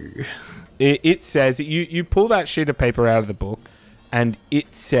do. It says you pull that sheet of paper out of the book, and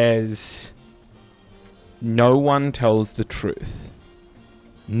it says, "No one tells the truth.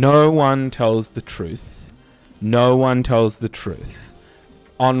 No one tells the truth. No one tells the truth."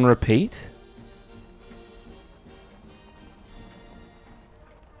 On repeat.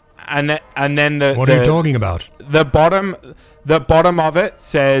 And then What are you talking about? The bottom of it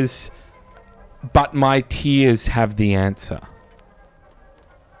says, "But my tears have the answer."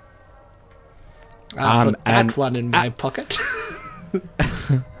 I'll put that one in my pocket.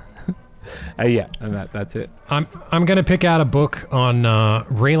 Yeah, and that's it. I'm going to pick out a book on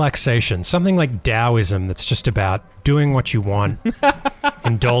relaxation, something like Taoism that's just about doing what you want,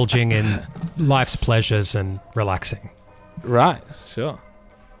 indulging in life's pleasures and relaxing. Right, sure.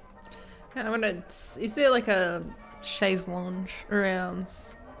 Is there like a chaise lounge around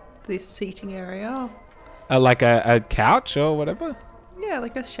this seating area? Like a couch or whatever? Yeah,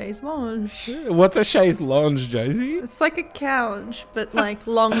 like a chaise lounge. What's a chaise lounge, Josie? It's like a couch, but like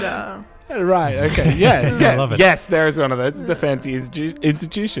longer. Right, okay, yeah. I love it. Yes, there is one of those. It's a fancy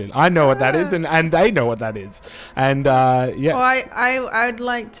institution. I know what that is, and they know what that is. And, yes. Well, I would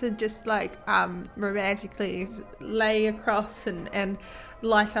like to just like romantically lay across and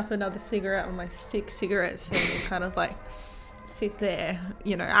light up another cigarette on my stick cigarette thing and kind of like sit there.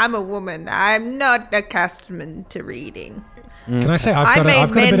 You know, I'm a woman. I'm not accustomed to reading. Can I say I've got I a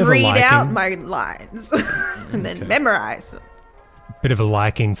made bit men of a read liking, out my lines and then memorize them. bit of a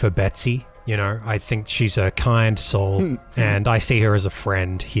liking for Betsy. You know, I think she's a kind soul, and I see her as a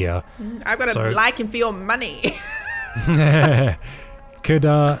friend here. I've got a liking for your money. Could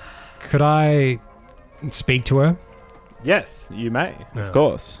I speak to her? Yes, you may. Yeah. Of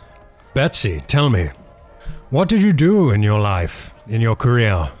course. Betsy, tell me, what did you do in your life, in your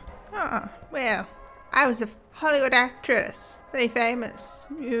career? Well, I was a Hollywood actress, very famous.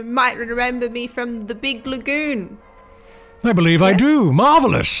 You might remember me from The Big Lagoon. I believe I Yes. do.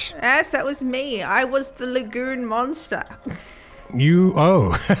 Marvelous. Yes, that was me. I was the lagoon monster.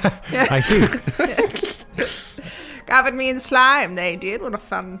 I see. Covered me in slime, they did. What a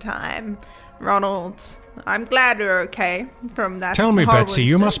fun time. Ronald, I'm glad you're okay from that. Tell me, horrible Betsy, you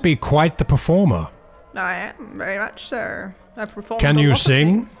incident. must be quite the performer. I am, very much so. I've performed Can a you lot of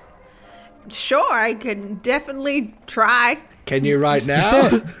sing? things. Sure, I can definitely try. Can you right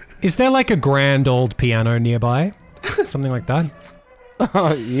now? Is there like a grand old piano nearby? Something like that?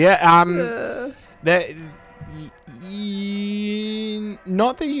 Yeah.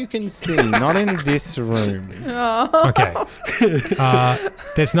 Not that you can see. Not in this room. Okay.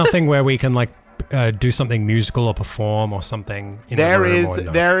 There's nothing where we can like do something musical or perform or something in the room or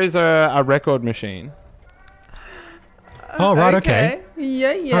no? There is a record machine. Oh, right, okay.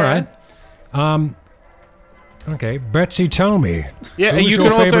 Yeah. All right. Okay, Betsy, tell me. Yeah, Who was you your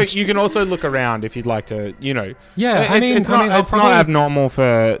can also favorite- you can also look around if you'd like to. Yeah, it's not I'll probably- abnormal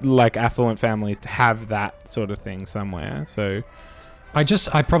for like affluent families to have that sort of thing somewhere. So I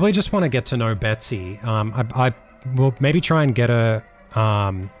probably just want to get to know Betsy. I will maybe try and get her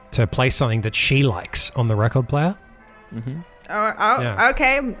to play something that she likes on the record player. Yeah.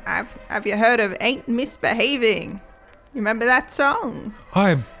 Okay. Have you heard of Ain't Misbehaving? You remember that song?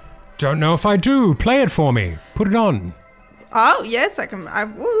 I don't know if I do. Play it for me. Put it on. Oh, yes, I can.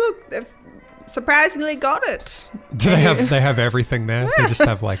 Look, they've surprisingly got it. Do they have everything there? They just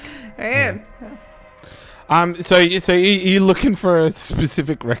have like Yeah. so you're looking for a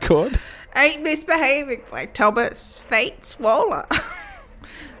specific record? Ain't Misbehaving, like Thomas Fates Waller.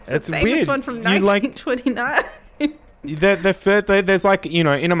 It's a famous weird. one from You like- 1929. There's like,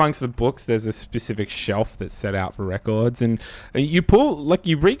 in amongst the books, there's a specific shelf that's set out for records, and you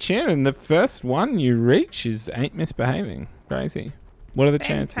you reach in, and the first one you reach is Ain't Misbehaving. Crazy. What are the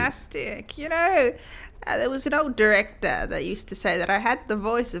chances? Fantastic. There was an old director that used to say that I had the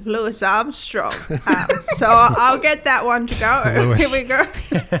voice of Louis Armstrong. So I'll get that one to go. Louis. Here we go.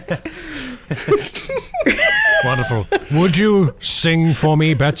 wonderful. Would you sing for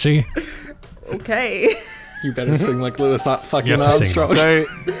me, Betsy? Okay. You better sing like Louis fucking You have to sing. Armstrong.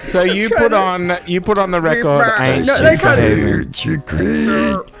 So you put on the record Ain't No, they can't.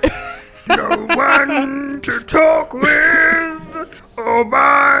 Misbehaving. No one to talk with all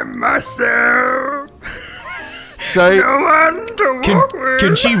by myself. So No one to walk with.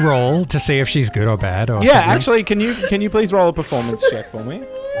 Can she roll to see if she's good or bad? Or yeah, something? actually, can you please roll a performance check for me?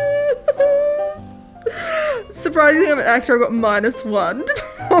 Surprisingly, I'm an actor. I got -1.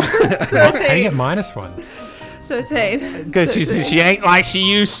 How do you get -1? 13. Because she ain't like she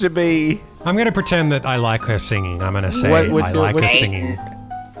used to be. I'm gonna pretend that I like her singing. I'm gonna say What's I like her what's- singing.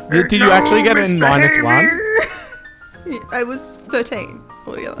 Did you actually get a -1? I was 13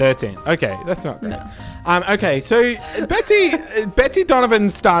 altogether. 13. Okay, that's not great. Okay, so Betsy Donovan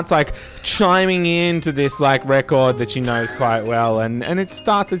starts like chiming into this like record that she knows quite well, and it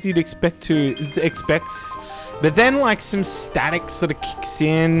starts as you'd expects, but then like some static sort of kicks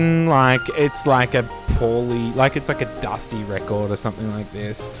in, like it's like a it's like a dusty record or something like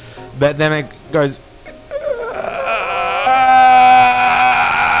this, but then it goes.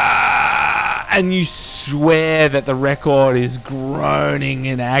 And you swear that the record is groaning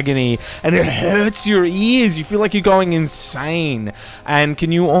in agony, and it hurts your ears. You feel like you're going insane. And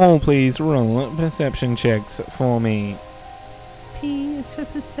can you all please roll perception checks for me? P is for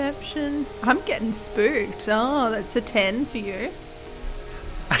perception. I'm getting spooked. Oh, that's a 10 for you.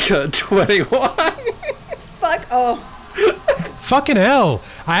 I got 21. Fuck off. Fucking hell!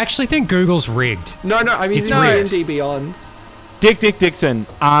 I actually think Google's rigged. No, I mean, It's it's weird. D&D Beyond. Dick Dixon.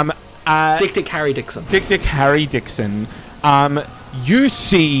 Dick Harry Dixon. Dick Harry Dixon. You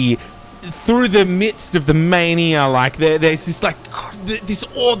see through the midst of the mania, like there's this like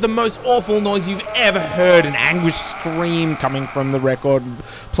the most awful noise you've ever heard, an anguished scream coming from the record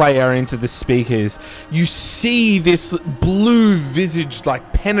player into the speakers. You see this blue visage like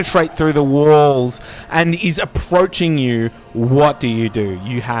penetrate through the walls and is approaching you. What do?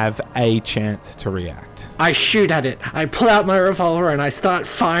 You have a chance to react. I shoot at it. I pull out my revolver and I start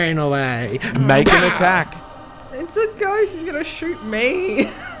firing away. Make an attack. It's a ghost. He's gonna shoot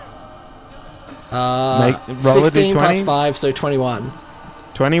me. Roll a 16 plus D20. 5, so 21.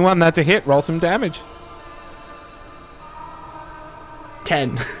 21, that's a hit. Roll some damage.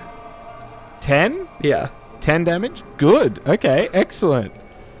 10. 10? Yeah. 10 damage? Good. Okay, excellent.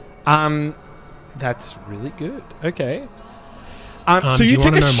 That's really good. Okay. Do so you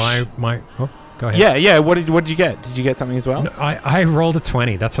took want to a know my? Oh, go ahead. Yeah. What did you get? Did you get something as well? No, I rolled a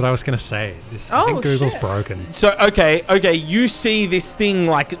 20. That's what I was going to say. I think Google's shit. broken. So okay, you see this thing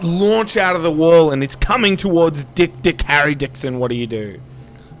like launch out of the wall and it's coming towards Dick Harry Dixon. What do you do?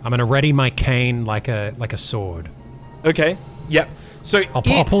 I'm going to ready my cane like a sword. Okay. Yep. So I'll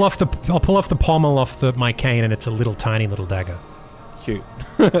pull off the pommel off my cane, and it's a tiny little dagger. cute.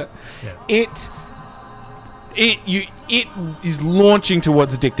 Yeah. It is launching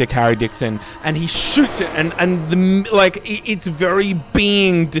towards Dick Harry Dixon, and he shoots it, and its very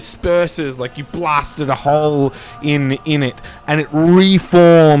being disperses, like you blasted a hole in it, and it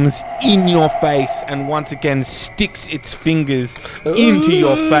reforms in your face, and once again sticks its fingers into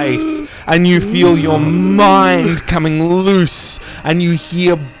your face, and you feel your mind coming loose, and you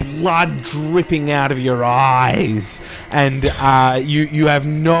hear blood dripping out of your eyes, and you have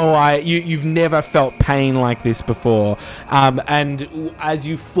no you've never felt pain like this before, and as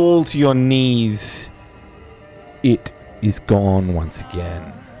you fall to your knees, it is gone once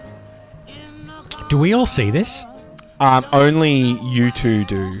again. Do we all see this? Only you two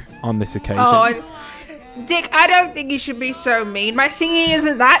do on this occasion. Oh, Dick, I don't think you should be so mean. My singing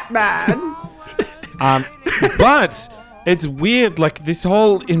isn't that bad. But it's weird, like this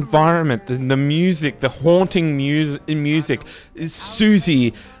whole environment, the music, the haunting music,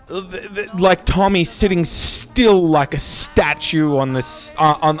 Susie, like Tommy sitting still like a statue on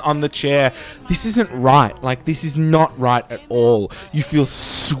the chair. This isn't right. Like, this is not right at all. You feel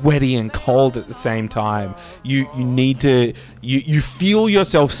sweaty and cold at the same time. You need to. You feel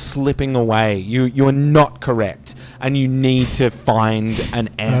yourself slipping away. You are not correct, and you need to find an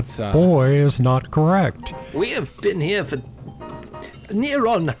answer. That boy is not correct. We have been here for near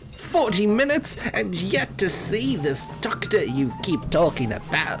on 40 minutes and yet to see this doctor you keep talking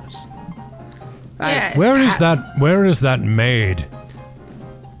about. Yes. Where is that maid?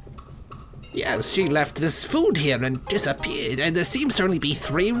 Yes, she left this food here and disappeared, and there seems to only be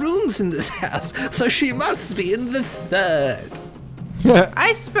 3 rooms in this house, so she must be in the 3rd.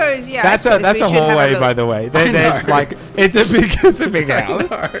 I suppose, yeah. That's I a suppose we should have hallway, look. by the way. I There's know. like it's a big house.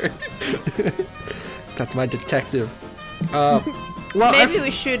 That's my detective. Well, Maybe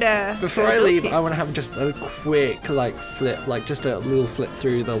we should. before go I leave, looking. I want to have just a quick flip, just a little flip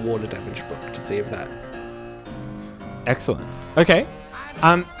through the water damage book to see if that. Excellent. Okay.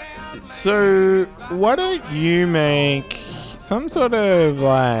 So why don't you make some sort of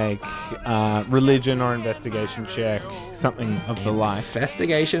religion or investigation check, something of the like.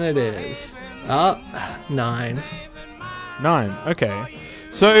 Investigation it is. 9. 9. Okay.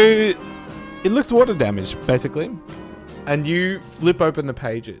 So it looks water damage, basically. And you flip open the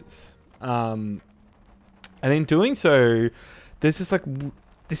pages. And in doing so, there's just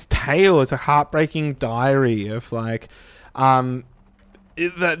this tale. It's a heartbreaking diary of the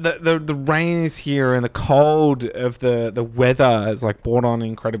rain is here, and the cold of the weather has brought on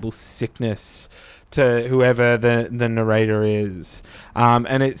incredible sickness to whoever the narrator is,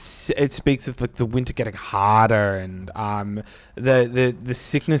 and it speaks of the winter getting harder, and the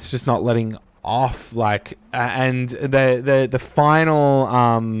sickness just not letting off, and the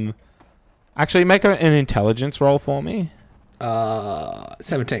final actually make an intelligence roll for me.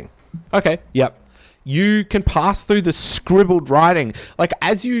 17. Okay. Yep. You can pass through the scribbled writing.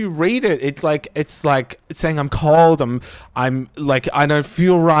 As you read it, it's saying I'm cold. I'm I don't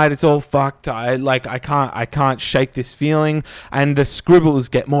feel right. It's all fucked. I can't shake this feeling. And the scribbles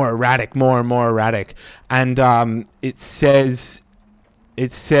get more erratic, more and more erratic. And it says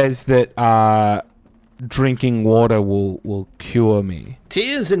that drinking water will cure me.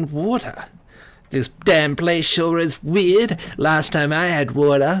 Tears and water. This damn place sure is weird. Last time I had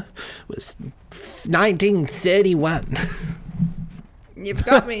water was 1931. You've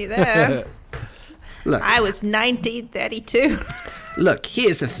got me there. Look. I was 1932. Look,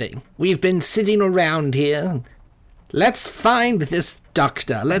 here's the thing. We've been sitting around here. Let's find this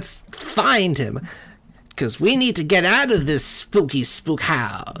doctor. Let's find him. Because we need to get out of this spooky spook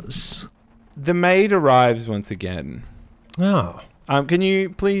house. The maid arrives once again. Oh. Can you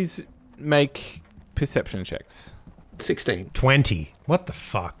please make perception checks? 16. 20. What the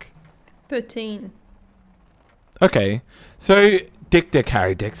fuck? 13. Okay, so Dick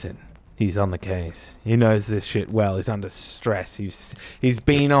Harry Dixon, he's on the case. He knows this shit well. He's under stress. He's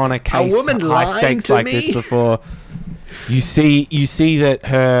been on a case woman high lying stakes to like me? this before. You see that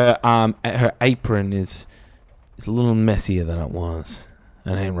her apron is a little messier than it was.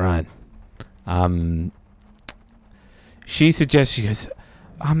 That ain't right. She suggests, she goes,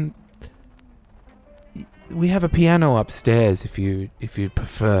 we have a piano upstairs if you'd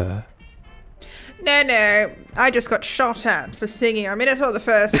prefer. No, I just got shot at for singing. I mean, it's not the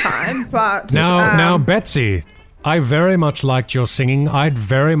first time, but... Now, Betsy, I very much liked your singing. I'd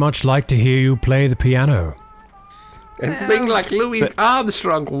very much like to hear you play the piano. And sing like Louis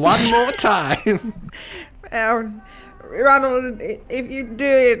Armstrong one more time. Ronald, if you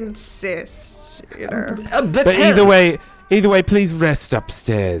do insist, you know. But either way, please rest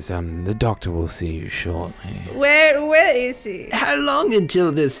upstairs. The doctor will see you shortly. Where is he? How long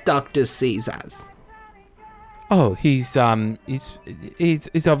until this doctor sees us? Oh, he's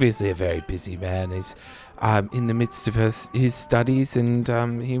obviously a very busy man. He's in the midst of his studies,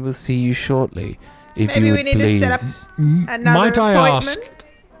 and he will see you shortly. If Maybe you we would need please. to set up another appointment.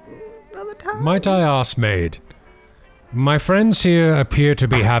 Another time. Might I ask, maid? My friends here appear to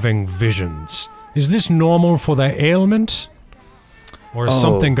be having visions. Is this normal for their ailment? Or is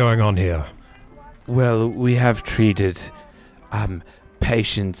something going on here? Well, we have treated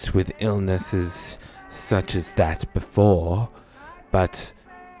patients with illnesses such as that before, but,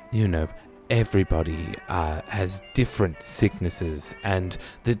 you know, everybody has different sicknesses, and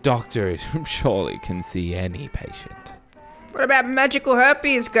the doctor surely can see any patient. What about magical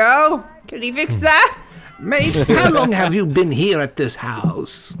herpes, girl? Can he fix that? Mate, how long have you been here at this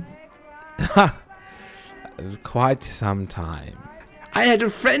house? Quite some time. I had a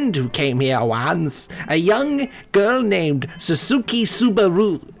friend who came here once, a young girl named Suzuki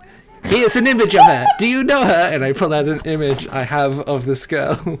Subaru. Here's an image of her. Do you know her? And I pull out an image I have of this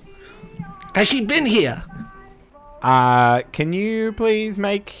girl. Has she been here? Can you please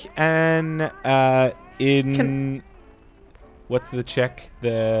make an what's the check?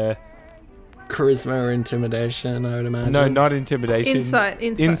 The Charisma or intimidation, I would imagine. no, not intimidation. Insight.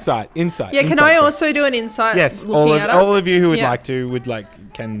 Insight. Yeah, can insight I check. also do an insight? Yes, looking at all of you who would Yeah. like to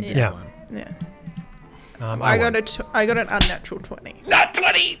can do Yeah. one. Yeah. I I got an unnatural 20. Not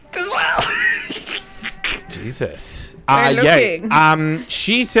 20 as well. Jesus. We're looking. Yeah.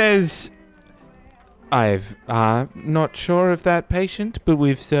 She says, I've not sure of that patient, but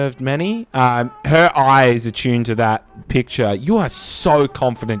we've served many. Her eyes are tuned to that picture. You are so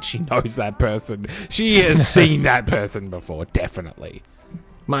confident she knows that person. She has seen that person before, definitely.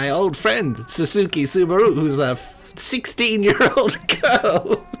 My old friend, Suzuki Subaru, who's a 16-year-old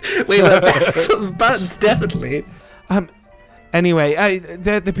girl. We were best of buds, definitely. Anyway,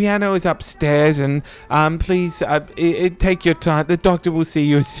 the piano is upstairs, and please take your time. The doctor will see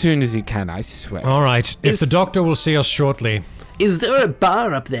you as soon as he can, I swear. All right. If the doctor will see us shortly. Is there a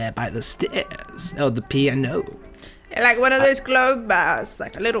bar up there by the stairs? Or the piano? Like one of those globe bars,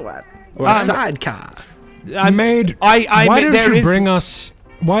 like a little one. Or a sidecar? Maid, why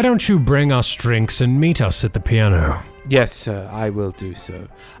don't you bring us drinks and meet us at the piano? Yes, sir, I will do so.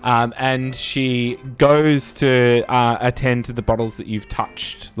 And she goes to attend to the bottles that you've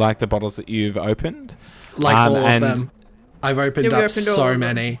touched, like the bottles that you've opened. Like all of them. I've opened up so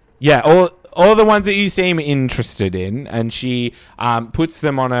many. Yeah, all the ones that you seem interested in, and she puts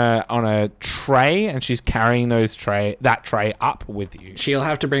them on a tray, and she's carrying that tray up with you. She'll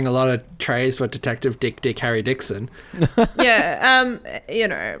have to bring a lot of trays for Detective Dick Harry Dixon. Yeah,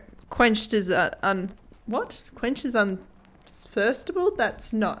 quenched is Quench is unthirstable?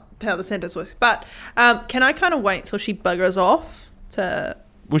 That's not how the sentence works. But can I kind of wait till she buggers off to...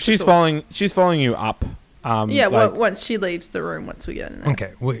 Well, she's following you up. Once she leaves the room, once we get in there.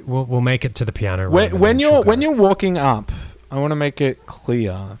 Okay, we'll make it to the piano. When you're walking up, I want to make it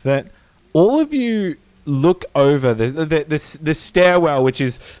clear that all of you look over the stairwell, which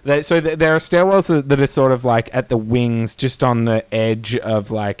is so there are stairwells that are sort of like at the wings, just on the edge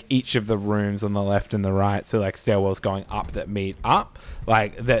of like each of the rooms on the left and the right. So like stairwells going up that meet up,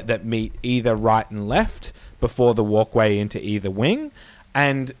 like that meet either right and left before the walkway into either wing,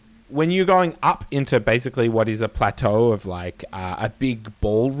 and when you're going up into basically what is a plateau of like a big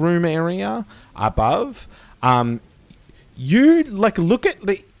ballroom area above, you like look at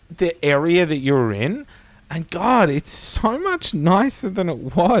the area that you're in, and God, it's so much nicer than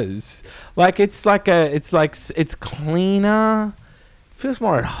it was. Like it's cleaner, feels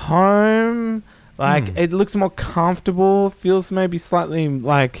more at home. Like it looks more comfortable. Feels maybe slightly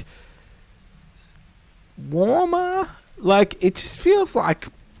like warmer. Like it just feels like,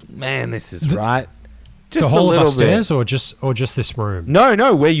 man, this is right. Just the whole a little of upstairs, bit. or just this room?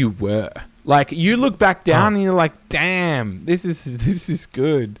 No, where you were. Like you look back down and you're like, damn, this is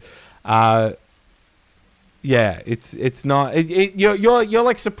good. Yeah, it's not. You're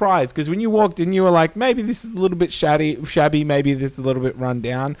like surprised because when you walked in, you were like, maybe this is a little bit shabby. Maybe this is a little bit run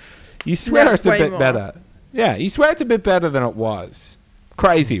down. You swear it's a bit better. Yeah, you swear it's a bit better than it was.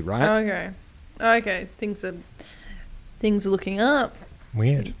 Crazy, right? Okay. Things are looking up.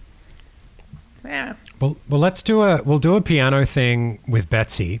 Weird. Yeah. Well, we'll do a piano thing with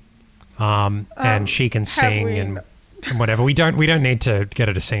Betsy, and she can sing we- and whatever. We don't need to get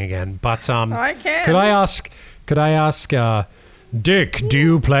her to sing again. But I can. Could I ask, Dick, do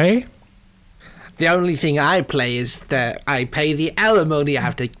you play? The only thing I play is that I pay the alimony I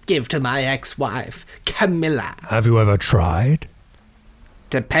have to give to my ex-wife, Camilla. Have you ever tried?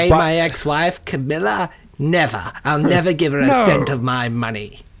 To pay my ex-wife, Camilla? Never. I'll never give her a cent of my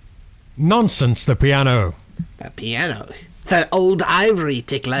money. Nonsense, the piano. The piano. The old ivory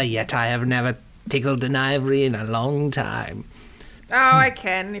tickler, yet I have never tickled an ivory in a long time. Oh, I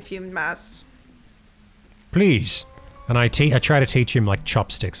can if you must. Please. And I try to teach him like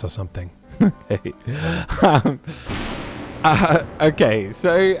chopsticks or something. Okay,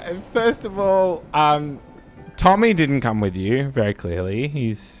 so first of all, Tommy didn't come with you, very clearly.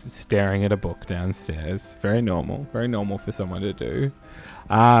 He's staring at a book downstairs. Very normal for someone to do.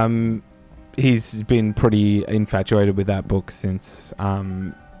 He's been pretty infatuated with that book since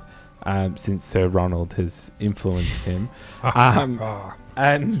Sir Ronald has influenced him.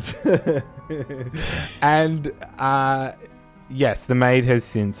 And yes, the maid has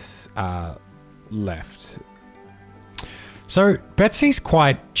since left. So Betsy's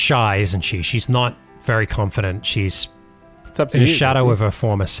quite shy, isn't she? She's not very confident. She's It's up to in a you, shadow Betsy. of her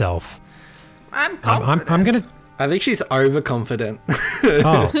former self. I'm confident. I'm gonna. I think she's overconfident.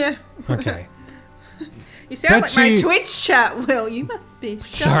 Oh, okay. You sound like my Betsy- Twitch chat, Will. You must be shy.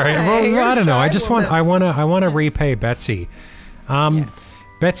 Sorry. Well, You're I a don't know. I shy just woman. I want to repay Betsy.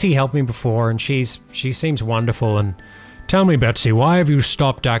 Betsy helped me before, and she seems wonderful. And tell me, Betsy, why have you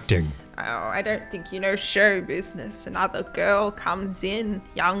stopped acting? Oh, I don't think you know show business. Another girl comes in,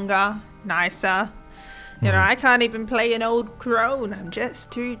 younger, nicer. You know, I can't even play an old crone. I'm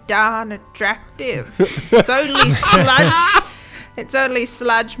just too darn attractive. It's only sludge. It's only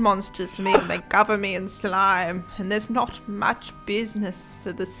sludge monsters for me. They cover me in slime, and there's not much business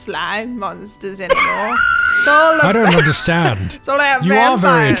for the slime monsters anymore. It's all about, I don't understand. It's all about You are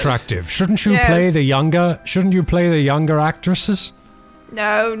very vampires. attractive. Shouldn't you Yes. play the younger? Shouldn't you play the younger actresses?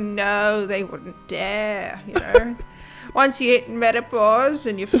 No, they wouldn't dare, you know. Once you hit menopause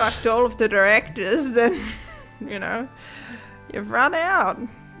and you fucked all of the directors, then, you know, you've run out.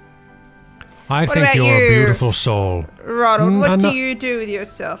 I What think about you're a you? beautiful soul. Ronald, what do no- you do with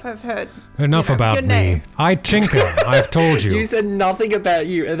yourself? I've heard Enough you know, about your me. name. I tinker. I've told you. You said nothing about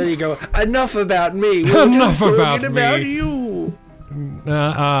you, and then you go, enough about me. We're Enough just about talking about me." you.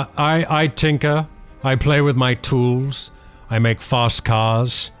 I tinker. I play with my tools. I make fast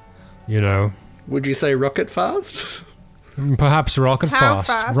cars. You know, Would you say rocket fast? perhaps rocket How fast.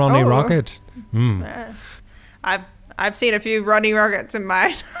 fast? Ronnie Oh. Rocket. I've seen a few Ronnie Rockets in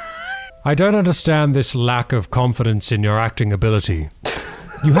mine. I don't understand this lack of confidence in your acting ability.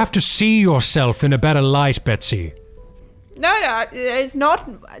 You have to see yourself in a better light, Betsy. No, it's not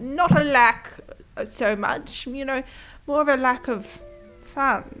a lack so much. You know, more of a lack of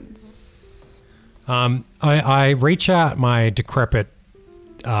funds. I reach out my decrepit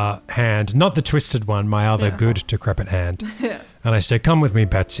hand, not the twisted one, my other good decrepit hand, and I say, "Come with me,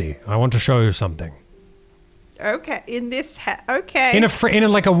 Betsy. I want to show you something." Okay, in this okay. In a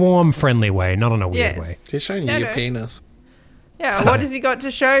like a warm, friendly way, not in a weird Yes. way. She's showing No, you your no. penis. Yeah, what has he got to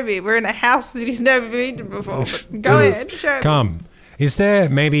show me? We're in a house that he's never been to before. But go ahead, show me. Come. Is there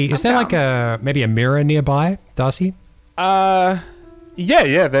like a mirror nearby, Darcy? Yeah,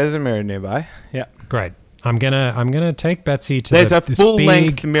 there's a mirror nearby. Yeah. Great. I'm gonna take Betsy to There's this a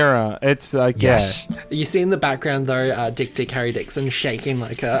full-length big- mirror. It's like, Yes. You see in the background though, Dick Harry Dixon shaking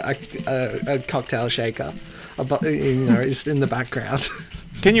like a cocktail shaker. You know, it's in the background.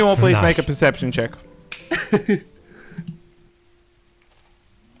 yeah. Can you all please Nice. make a perception check?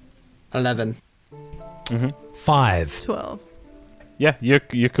 11. 5. 12. Yeah, you're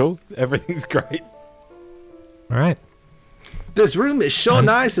cool. Everything's great. All right. This room is sure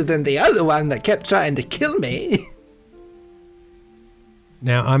nicer than the other one that kept trying to kill me.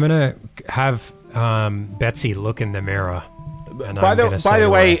 Now I'm gonna have Betsy look in the mirror. And By I'm gonna the say to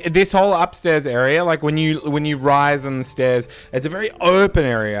way, her, this whole upstairs area, like when you rise on the stairs, it's a very open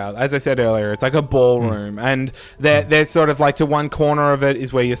area. As I said earlier, it's like a ballroom, and there's sort of like to one corner of it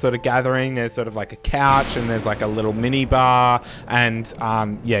is where you're sort of gathering. There's sort of like a couch, and there's like a little mini bar, and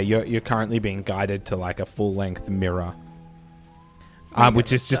you're currently being guided to like a full length mirror,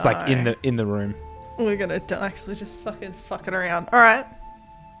 which is just like in the room. We're gonna actually just fucking fucking around. Alright.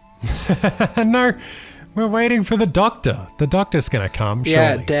 no, we're waiting for the doctor. The doctor's gonna come.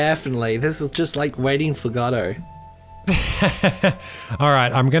 Yeah, Surely. definitely. This is just like waiting for Godot. All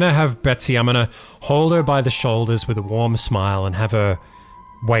right, I'm gonna have Betsy. I'm gonna hold her by the shoulders with a warm smile and have her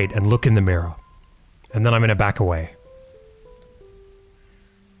wait and look in the mirror. and then I'm going to back away.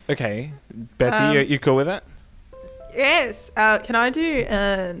 Okay, Betsy, you cool with that? Yes. Can I do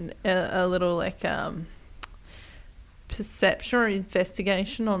a little like perception or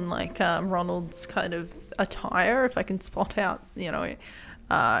investigation on like Ronald's kind of attire, if I can spot out,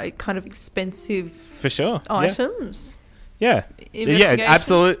 kind of expensive For sure. items? Yeah.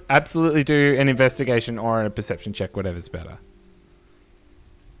 Investigation? Absolutely do an investigation or a perception check, whatever's better.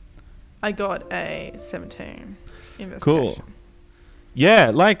 I got a 17 investigation. Cool.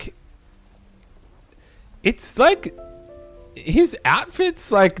 Yeah, like it's like his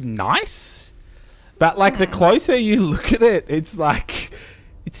outfit's like nice, but like the closer you look at it, it's like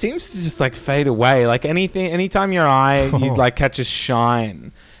it seems to just like fade away. Like anytime your eye you like catches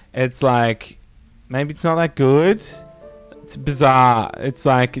shine, it's like maybe it's not that good. It's bizarre. It's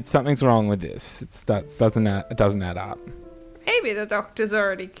like something's wrong with this. It doesn't add up. Maybe the doctor's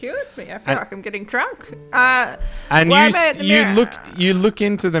already cured me. I feel like I'm getting drunk. And why am I at the mirror? you look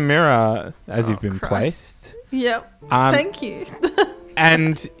into the mirror as you've been Christ. placed. Yep. Thank you.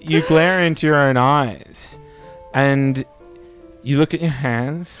 And you glare into your own eyes, and you look at your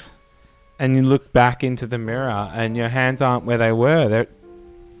hands, and you look back into the mirror, and your hands aren't where they were.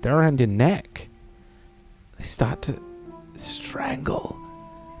 They're around your neck. They start to strangle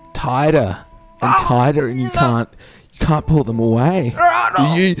tighter and tighter, and you can't pull them away. You're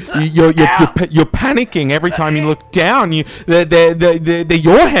panicking every time you look down. They're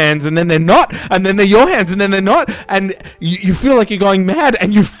your hands, and then they're not, and then they're your hands, and then they're not, and you feel like you're going mad,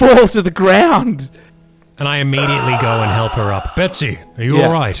 and you fall to the ground. And I immediately go and help her up. Betsy, are you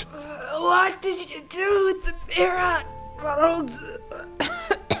all right? What did you do with the mirror, Ronald?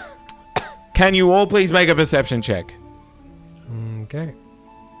 Can you all please make a perception check? Okay.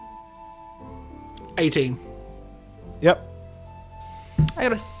 18. Yep. I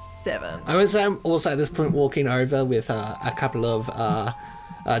got a 7. I was also at this point walking over with a couple of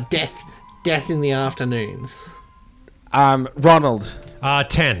death in the afternoons. Ronald.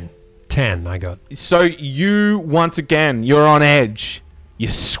 10. 10 I got. So you once again, you're on edge.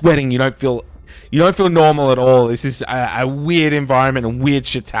 You're sweating. You don't feel normal at all. This is a weird environment and weird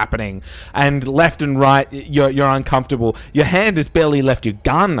shit's happening. And left and right, you're uncomfortable. Your hand has barely left your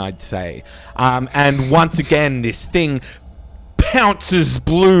gun, I'd say. And once again, this thing pounces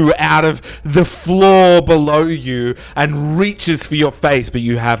blue out of the floor below you and reaches for your face, but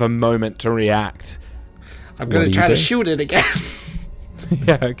you have a moment to react. I'm going to try to shoot it again.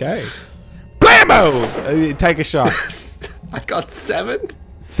 Yeah, okay. Blammo! Take a shot. I got 7.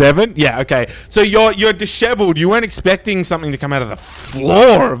 7? Yeah, okay. So you're disheveled. You weren't expecting something to come out of the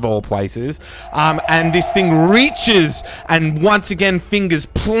floor of all places. And this thing reaches and once again fingers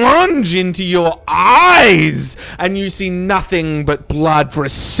plunge into your eyes and you see nothing but blood for a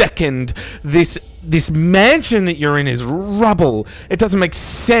second. This mansion that you're in is rubble. It doesn't make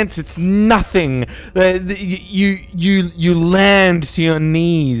sense. It's nothing. You land to your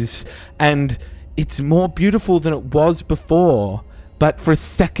knees and it's more beautiful than it was before. But for a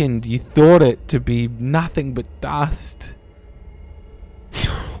second, you thought it to be nothing but dust.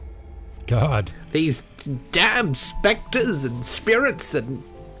 God. These damn specters and spirits and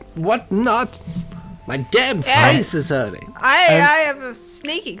whatnot. My damn face is hurting. I have a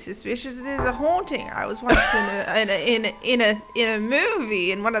sneaking suspicion it is a haunting. I was once in a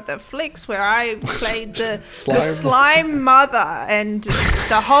movie in one of the flicks where I played the slime mother, and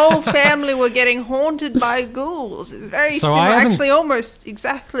the whole family were getting haunted by ghouls. It's very similar, actually, almost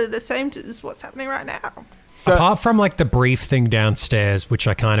exactly the same as what's happening right now. So, apart from like the brief thing downstairs, which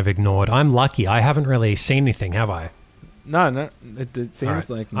I kind of ignored, I'm lucky. I haven't really seen anything, have I? No, it seems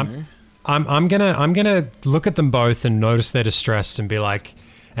like no. I'm gonna look at them both and notice they're distressed and be like,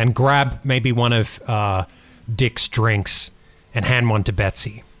 and grab maybe one of Dick's drinks and hand one to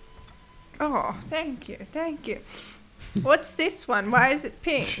Betsy. Oh, thank you. What's this one? Why is it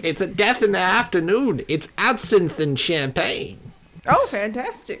pink? It's a death in the afternoon. It's absinthe and champagne. Oh,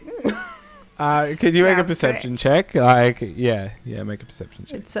 fantastic. Could you make a perception check? Like, yeah, make a perception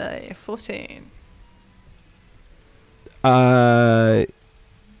check. It's a 14.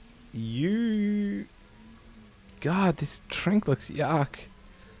 God, this drink looks yuck.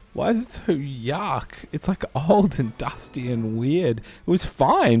 Why is it so yuck? It's like old and dusty and weird. It was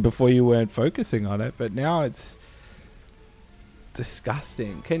fine before you weren't focusing on it, but now it's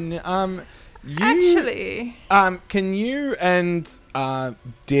disgusting. Can you and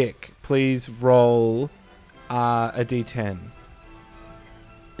Dick please roll a d10?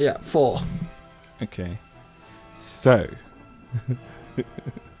 Yeah, 4. Okay. So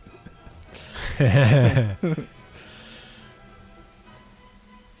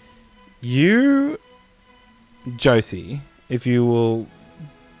you Josie, if you will,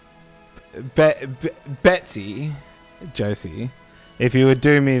 Betsy, Josie, if you would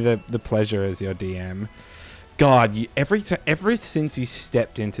do me the pleasure as your DM. God, ever since you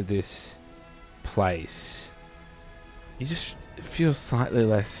stepped into this place, you just feel slightly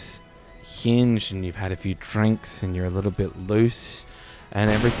less hinged, and you've had a few drinks, and you're a little bit loose,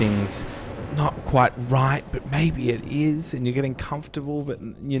 and everything's not quite right, but maybe it is, and you're getting comfortable, but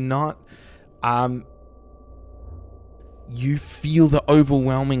you're not. You feel the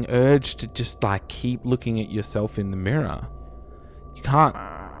overwhelming urge to just like keep looking at yourself in the mirror. You can't.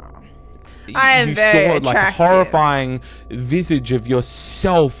 I am very saw like a attractive. horrifying visage of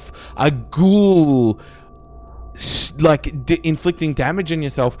yourself, a ghoul, inflicting damage on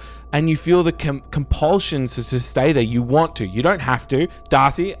yourself, and you feel the compulsions to stay there. You want to. You don't have to.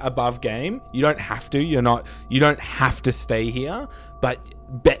 Darcy, above game. You don't have to. You don't have to stay here. But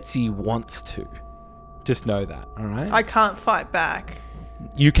Betsy wants to. Just know that. All right. I can't fight back.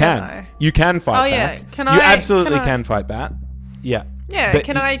 You can. I? You can fight Oh, yeah. back. Can You I- absolutely can I- can fight back. Yeah. Yeah, But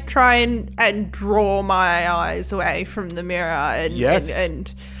can I try and draw my eyes away from the mirror and Yes.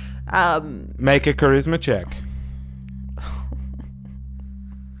 and Make a charisma check.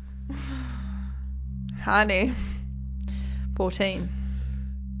 honey, 14.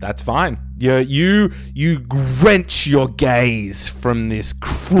 That's fine. You wrench your gaze from this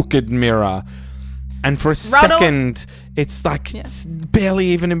crooked mirror, and for a second, it's like it's barely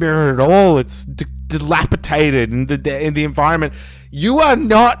even a mirror at all. It's dilapidated in the environment. You are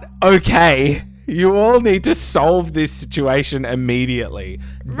not okay. You all need to solve this situation immediately.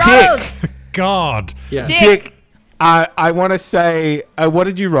 Ronald! Dick, God. Yeah. Dick. I want to say, what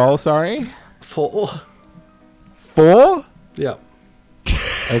did you roll? Sorry, 4. 4. Yep.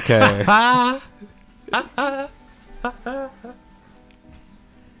 Okay.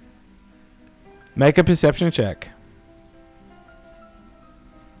 Make a perception check.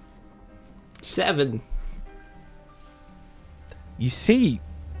 7. You see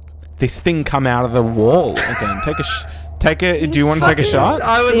this thing come out of the wall again. Do you want to take a shot?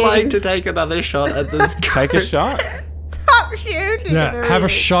 I would like to take another shot at this. Take a shot. Stop shooting Yeah, have a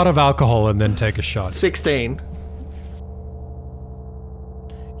shot of alcohol and then take a shot. 16.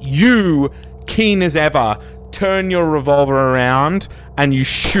 You, keen as ever, turn your revolver around and you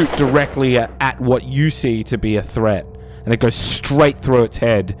shoot directly at what you see to be a threat. And it goes straight through its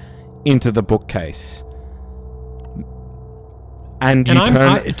head into the bookcase. And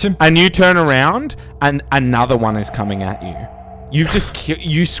you turn around and another one is coming at you. You've just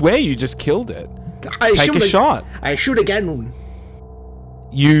you swear you just killed it. Take a shot. I shoot again.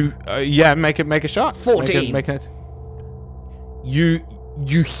 You make a shot. 14. Make it.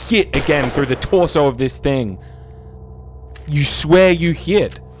 You hit again through the torso of this thing. You swear you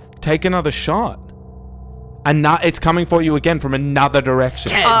hit. Take another shot. And now it's coming for you again from another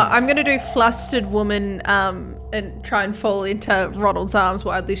direction. I'm gonna do flustered woman and try and fall into Ronald's arms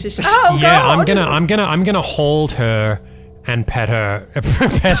while this is. Oh Yeah, God! I'm gonna hold her and pet her.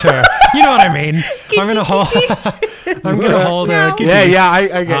 Pet her. You know what I mean? I'm gonna hold her. Yeah,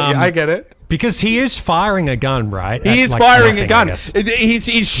 I get it. Because he is firing a gun, right? He is Like firing a nothing, I gun. guess.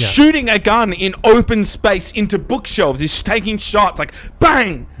 He's shooting a gun in open space into bookshelves. He's taking shots like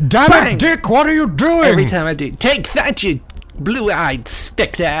bang, Damn bang. it, Dick! What are you doing? Every time I do, take that, you blue-eyed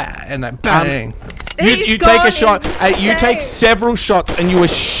spectre, and I bang. You take a shot. You take several shots, and you are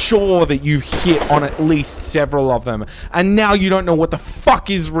sure that you've hit on at least several of them. And now you don't know what the fuck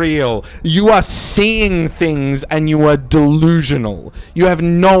is real. You are seeing things, and you are delusional. You have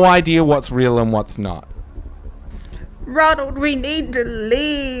no idea what's real and what's not. Ronald, we need to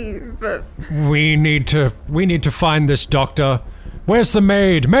leave. We need to find this doctor. Where's the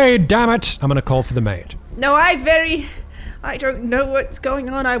maid? Maid, damn it! I'm gonna call for the maid. No, I don't know what's going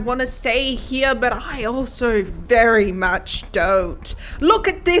on. I want to stay here, but I also very much don't. Look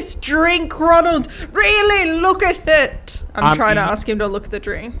at this drink, Ronald. Really, look at it. I'm trying to ask him to look at the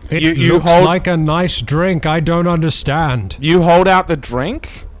drink. It You looks hold- like a nice drink. I don't understand. You hold out the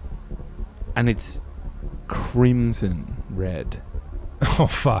drink, and it's crimson red. Oh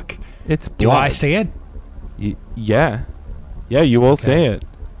fuck! It's blood. Do I see it? Yeah, you all see it.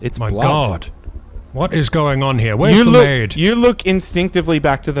 It's My blood. God! What is going on here? Where's the maid? You look instinctively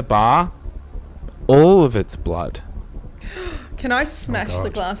back to the bar. All of it's blood. Can I smash the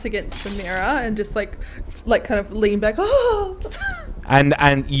God. glass against the mirror and just like kind of lean back? Oh.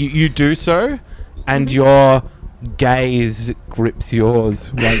 And you do so, and your gaze grips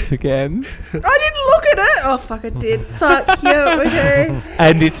yours once again. I didn't look at it. Oh fuck, I did. Fuck you. Okay.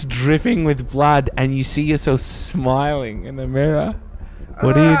 And it's dripping with blood, and you see yourself smiling in the mirror.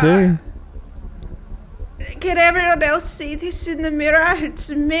 What do you do? can everyone else see this in the mirror? It's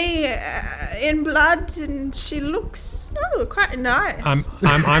me in blood, and she looks quite nice.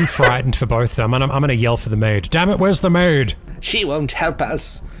 I'm frightened for both of them, and I'm gonna yell for the maid. Damn it, where's the maid? She won't help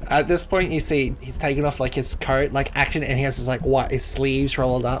us. At this point, you see he's taken off like his coat, like action, and he has his like his sleeves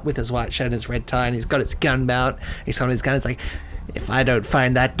rolled up with his white shirt and his red tie, and he's got his gun mount. He's on his gun. It's like, if I don't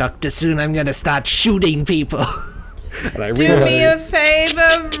find that doctor soon, I'm gonna start shooting people. And I Do me a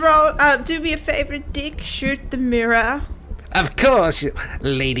favor, Dick. Shoot the mirror. Of course,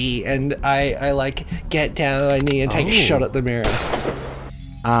 lady. And I like get down on my knee and take a shot at the mirror.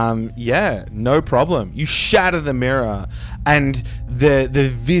 Yeah, no problem. You shatter the mirror, and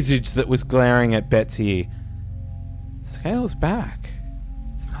the visage that was glaring at Betsy scales back.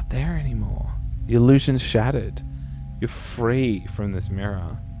 It's not there anymore. The illusion's shattered. You're free from this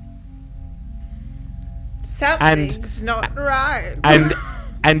mirror. Something's not right.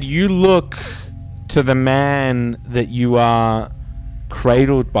 And you look to the man that you are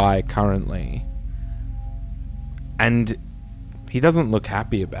cradled by currently, and he doesn't look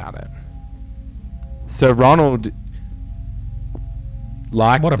happy about it. So Ronald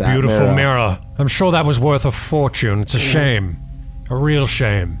liked What a that beautiful mirror. I'm sure that was worth a fortune. It's a shame. A real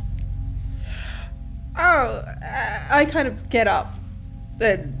shame. I kind of get up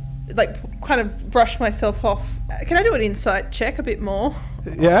and kind of brush myself off. Can I do an insight check a bit more?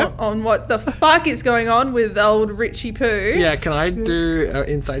 Yeah. On what the fuck is going on with old Richie Poo? Yeah, can I do an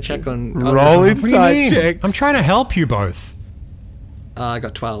insight check on... Roll What do you insight mean? checks. I'm trying to help you both. I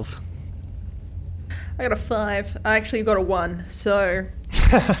got 12. I got a 5. I actually got a 1, so...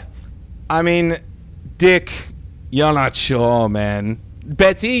 I mean, Dick, you're not sure, man.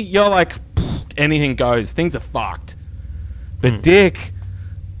 Betsy, you're like, anything goes. Things are fucked. But Dick,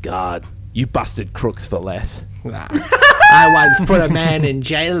 God, you busted crooks for less. I once put a man in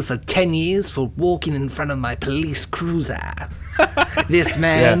jail for 10 years for walking in front of my police cruiser. This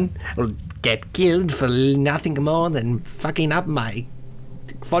man will get killed for nothing more than fucking up my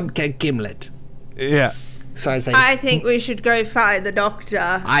vodka gimlet. Yeah. So I say, I think we should go find the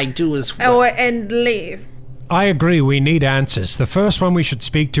doctor. I do as well. And leave. I agree, we need answers. The first one we should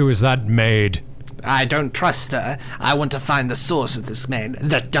speak to is that maid. I don't trust her. I want to find the source of this man,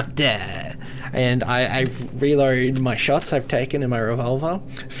 the doctor. And I've reloaded my shots I've taken in my revolver,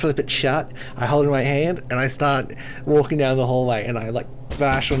 flip it shut, I hold it in my hand, and I start walking down the hallway, and I like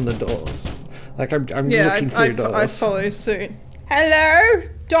bash on the doors. Like I'm looking through doors. I follow suit. Hello,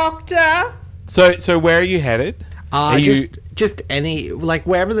 doctor. So where are you headed? Are you... Just any, like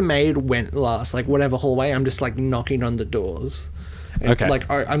wherever the maid went last, like whatever hallway, I'm just like knocking on the doors. And, Okay. Like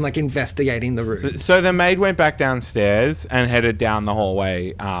I'm like investigating the rooms. So the maid went back downstairs and headed down the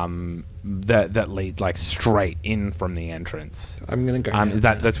hallway that leads like straight in from the entrance. I'm gonna go. down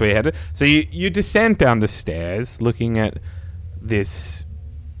there. That's where you headed. So you descend down the stairs, looking at this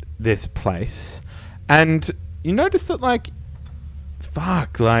place, and you notice that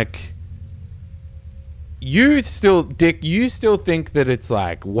you still think that it's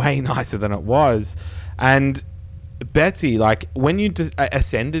like way nicer than it was, and Betsy, like when you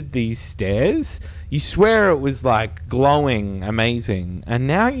ascended these stairs, you swear it was like glowing, amazing, and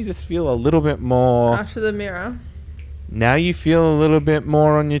now you just feel a little bit more. After the mirror. Now you feel a little bit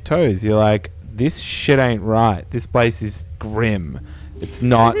more on your toes. You're like, this shit ain't right. This place is grim. It's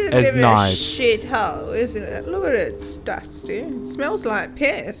not This is a as bit of a nice. shit hole, isn't it? Look at it, it's dusty. It smells like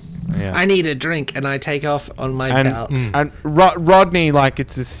piss. Yeah. I need a drink, and I take off on my belt. And Rodney, like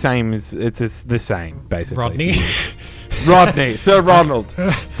it's the same the same basically. Rodney? Rodney, Sir Ronald,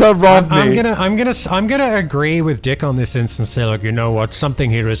 Sir Rodney. I'm gonna agree with Dick on this instance. Say, look, you know what?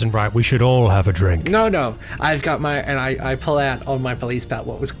 Something here isn't right. We should all have a drink. No, I've got I pull out on my police belt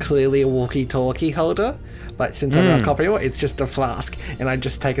what was clearly a walkie-talkie holder, but since I'm not copyright, it's just a flask, and I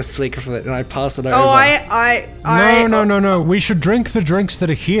just take a swig of it and I pass it over. No. We should drink the drinks that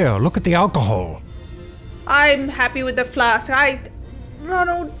are here. Look at the alcohol. I'm happy with the flask.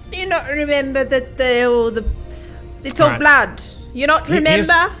 Ronald, do you not remember that it's all Right. blood? You not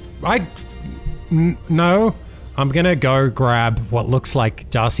remember? No. I'm gonna go grab what looks like,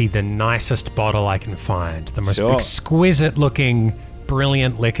 Darcy, the nicest bottle I can find. The most Sure. exquisite looking,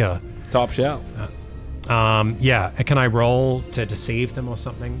 brilliant liquor. Top shelf. Yeah. Can I roll to deceive them or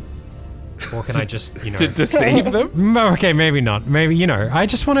something? Or can I just, To deceive them? Okay, maybe not. Maybe, I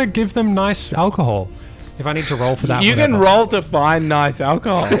just want to give them nice alcohol. If I need to roll for that, You can whatever. roll to find nice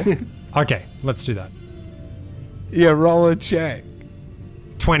alcohol. Okay, let's do that. Yeah, roll a check.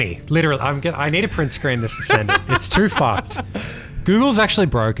 20. Literally, I need a print screen this and send it. It's too fucked. Google's actually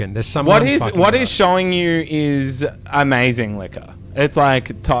broken. There's someone What fucking is up. showing you is amazing liquor. It's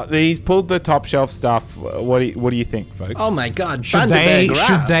like he's pulled the top shelf stuff. What do you think, folks? Oh my god! Should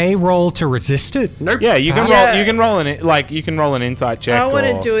they roll to resist it? Nope. Yeah, you can Yeah. roll. You can roll you can roll an insight check. I want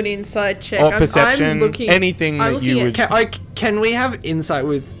or, to do an inside check. or perception. I'm looking, anything I'm that you looking would. Can we have insight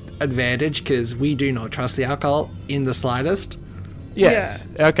with advantage because we do not trust the alcohol in the slightest? Yes.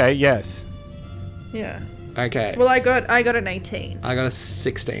 Okay. Yes. Yeah. Okay. Well, I got an 18. I got a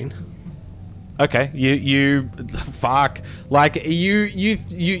 16. Okay, you fuck. Like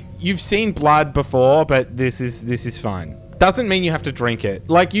you've seen blood before, but this is fine. Doesn't mean you have to drink it.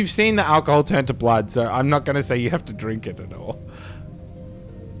 Like you've seen the alcohol turn to blood, so I'm not gonna say you have to drink it at all.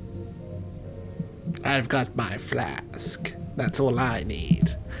 I've got my flask. That's all I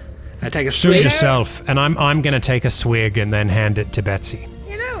need. I take a Suit swig. yourself, and I'm gonna take a swig and then hand it to Betsy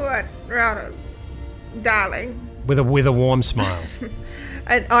You know what, Ronald, darling? with a warm smile.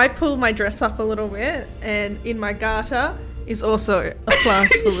 And I pull my dress up a little bit, and in my garter is also a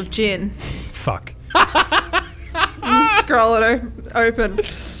flask full of gin. Fuck. Scroll it open.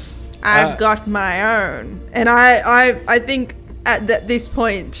 I've got my own, and I think at this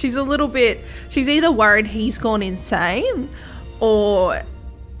point she's a little bit. She's either worried he's gone insane, or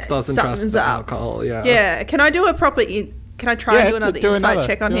Doesn't trust something's the up. alcohol. Yeah. Yeah. Can I do a proper? Can I try and do another inside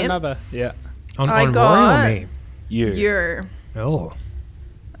check on him? Another. Yeah. On I Rory or got- me? You're Oh.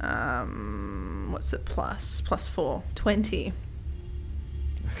 what's it plus 4, 20.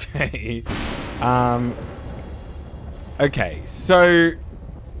 Okay. Okay. So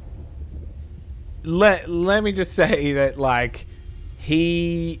let me just say that like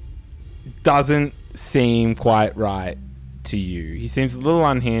he doesn't seem quite right to you. He seems a little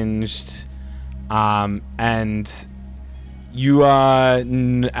unhinged, and you are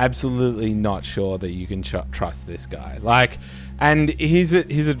absolutely not sure that you can trust this guy. Like, and his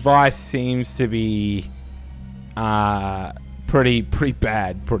advice seems to be pretty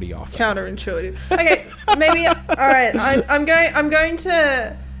bad pretty often. Counterintuitive. Okay, maybe. All right. I'm going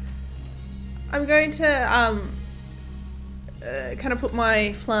to kind of put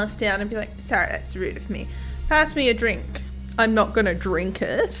my flask down and be like, sorry, that's rude of me. Pass me a drink. I'm not going to drink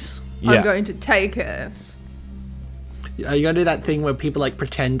it. Yeah. I'm going to take it. Are you gonna do that thing where people like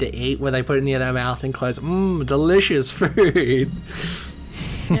pretend to eat, where they put it near their mouth and close? Delicious food.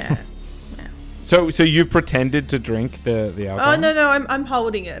 Yeah. So you've pretended to drink the alcohol? Oh no, I'm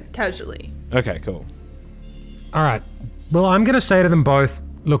holding it casually. Okay, cool. All right. Well, I'm going to say to them both,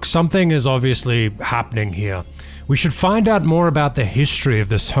 look, something is obviously happening here. We should find out more about the history of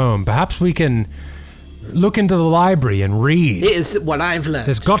this home. Perhaps we can look into the library and read. Here's what I've learned.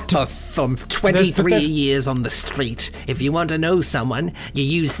 There's got to- from 23 there's- years on the street. If you want to know someone, you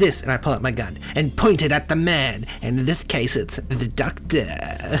use this, and I pull out my gun and point it at the man. And in this case, it's the doctor.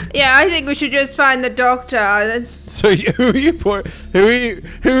 Yeah, I think we should just find the doctor. That's So who are you pointing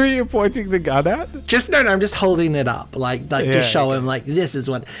the gun at? Just no, I'm just holding it up, like Yeah, to show okay. him, like this is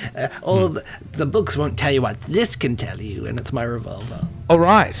what the books won't tell you what this can tell you, and it's my revolver. All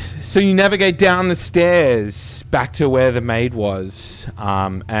right. So you navigate down the stairs back to where the maid was,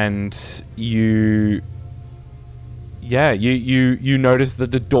 and you notice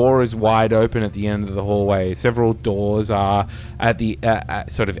that the door is wide open at the end of the hallway. Several doors are at the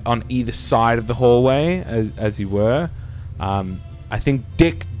sort of on either side of the hallway, as you were. I think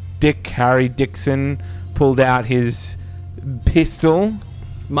Harry Dixon pulled out his pistol.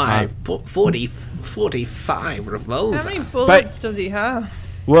 My 45 revolver. How many bullets does he have?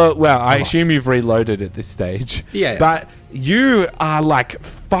 Well, I assume you've reloaded at this stage. Yeah. But you are like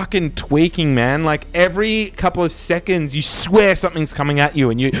fucking tweaking, man. Like every couple of seconds, you swear something's coming at you,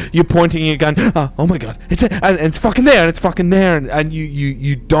 and you're pointing your gun. Oh my god, and it's fucking there, and it's fucking there, and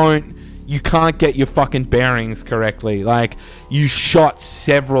you can't get your fucking bearings correctly. Like you shot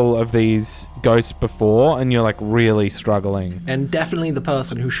several of these ghosts before, and you're like really struggling. And definitely the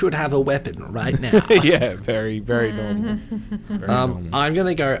person who should have a weapon right now. Yeah, very, very normal. Very normal. I'm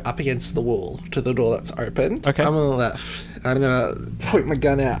gonna go up against the wall to the door that's open. Okay. I'm on the left. I'm gonna point my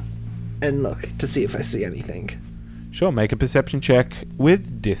gun out and look to see if I see anything. Sure, make a perception check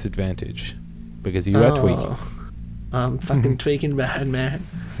with disadvantage because you are tweaking. I'm fucking tweaking bad, man.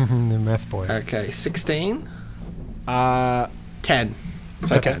 The meth boy. Okay, 16. 10. 10.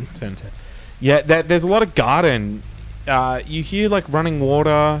 So 10. Yeah, there's a lot of garden. You hear like running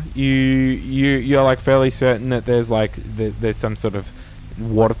water. You're like fairly certain that there's like there's some sort of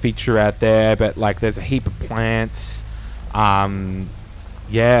water feature out there, but like there's a heap of plants. You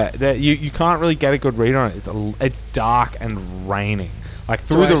can't really get a good read on it. It's dark and raining. Like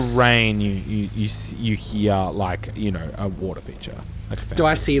through the rain, you hear like a water feature. Like a Do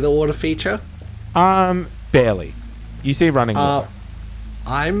I see the water feature? barely. You see running water.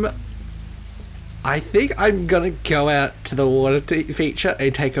 I think I'm gonna go out to the water feature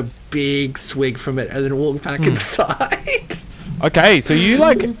and take a big swig from it and then walk back inside. Okay, so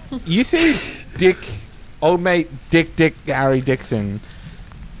you see old mate Dick Harry Dixon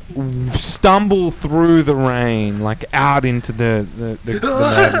stumble through the rain, like out into the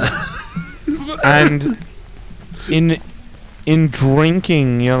and in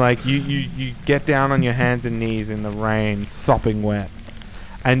drinking, you're like you get down on your hands and knees in the rain, sopping wet,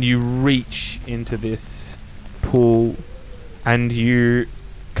 and you reach into this pool and you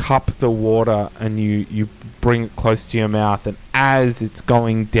cup the water and you bring it close to your mouth, and as it's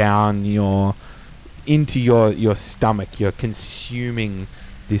going down into your stomach, you're consuming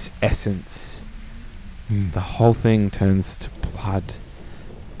this essence. The whole thing turns to blood,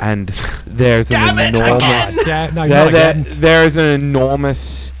 and there's an enormous there's an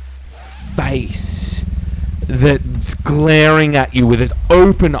enormous face that's glaring at you with its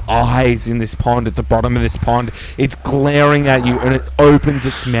open eyes in this pond, at the bottom of this pond. It's glaring at you, and it opens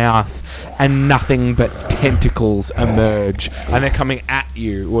its mouth, and nothing but tentacles emerge, and they're coming at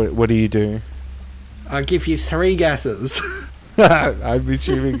you. What do you do? I'll give you 3 guesses. I'm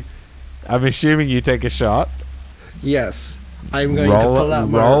assuming you take a shot. Yes. I'm going to pull out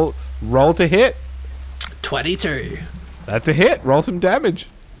my... Roll to hit. 22. That's a hit. Roll some damage.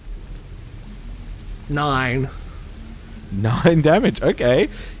 9. 9 damage. Okay.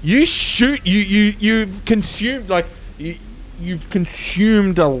 You shoot. You've consumed you've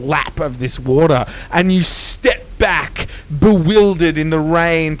consumed a lap of this water, and you step back, bewildered in the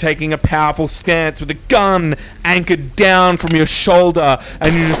rain, taking a powerful stance with a gun anchored down from your shoulder,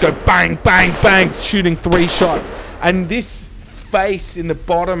 and you just go bang, bang, bang, shooting 3 shots. And this face in the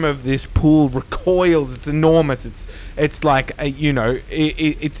bottom of this pool recoils. It's enormous. It's like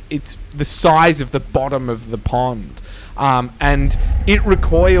it's the size of the bottom of the pond, and it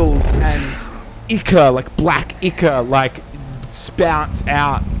recoils, and ichor, like black ichor, like spouts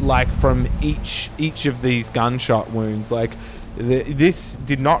out like from each of these gunshot wounds. Like this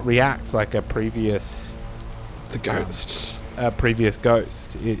did not react like a previous ghost.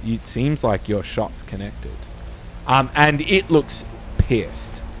 It seems like your shot's connected. And it looks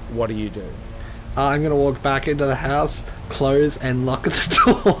pissed. What do you do? I'm gonna walk back into the house, close and lock the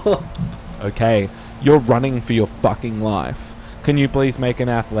door. Okay, you're running for your fucking life. Can you please make an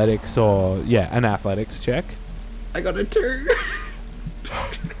athletics check? I got a 2.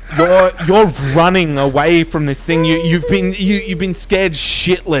 You're running away from this thing. You've been scared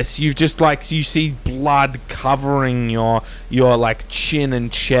shitless. You've just you see blood covering your like chin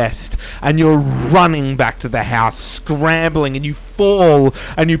and chest, and you're running back to the house, scrambling, and you fall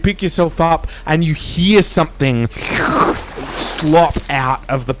and you pick yourself up and you hear something slop out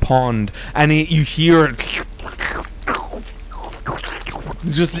of the pond, and you hear it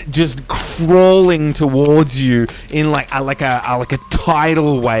just crawling towards you in like a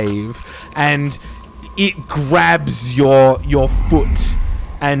tidal wave, and it grabs your foot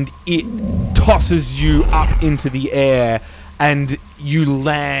and it tosses you up into the air, and you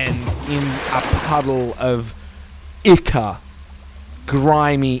land in a puddle of ichor,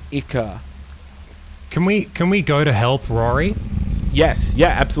 grimy ichor. Can we go to help Rory? Yes, yeah,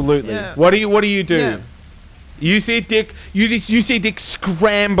 absolutely. Yeah. What do you do? Yeah. You see Dick. You see Dick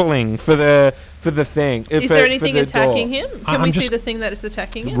scrambling for the thing. Is there anything attacking him? Can I'm we just- see the thing that is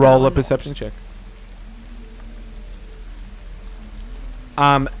attacking him? Roll a perception check.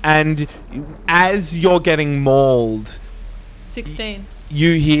 And as you're getting mauled, 16.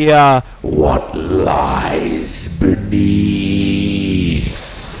 you hear what lies beneath.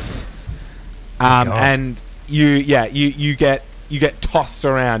 And you get tossed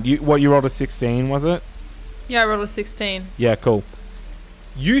around. You rolled a 16, was it? Yeah, I rolled a 16. Yeah, cool.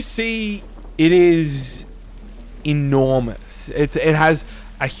 You see, it is enormous. It has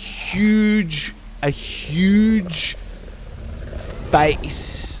a huge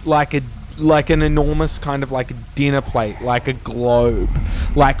face, like an enormous kind of like a dinner plate, like a globe,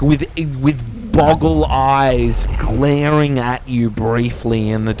 like with boggle eyes glaring at you briefly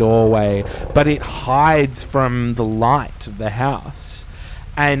in the doorway, but it hides from the light of the house,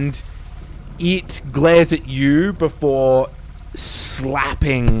 and it glares at you before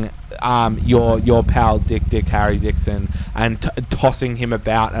slapping your pal Dick Harry Dixon and tossing him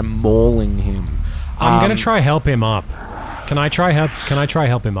about and mauling him. I'm gonna try help him up. Can I try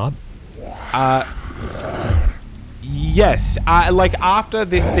help him up? Yes. After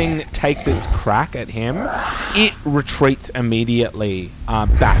this thing takes its crack at him, it retreats immediately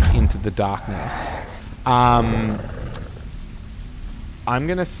back into the darkness. I'm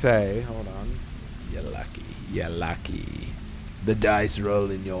gonna say, hold on. You're lucky. The dice roll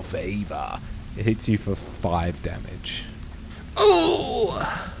in your favor. It hits you for 5 damage.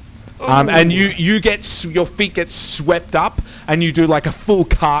 And you get your feet get swept up, and you do like a full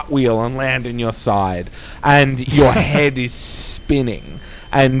cartwheel and land in your side, and your head is spinning,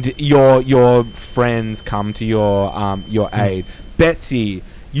 and your friends come to your aid. Betsy,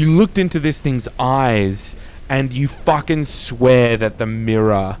 you looked into this thing's eyes, and you fucking swear that the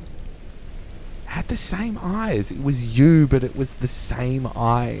mirror had the same eyes. It was you, but it was the same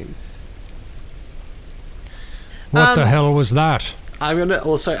eyes. What the hell was that? I'm gonna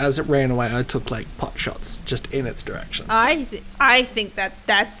also, as it ran away, I took like pot shots just in its direction. I think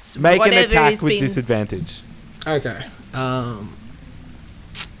that's Make an whatever attack is with being... disadvantage. Okay.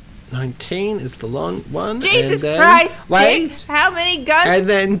 19 is the long one. Jesus and then, Christ! Wait. Dick, how many guns? And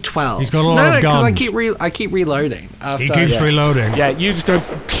then 12. He's got a lot no, of because guns. I keep reloading. After He keeps reloading. Yeah, you just go.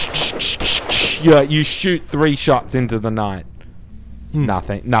 You shoot 3 shots into the night.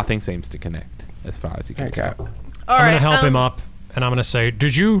 Nothing seems to connect as far as you can Okay. tell. All I'm right, gonna help him up, and I'm gonna say,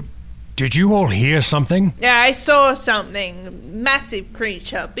 Did you all hear something? Yeah, I saw something. Massive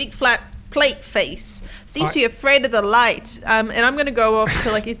creature, big flat plate face. Seems to be afraid of the light. And I'm gonna go off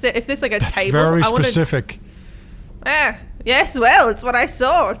to like, if there's like a table, Very I want to. specific. Yes, well, it's what I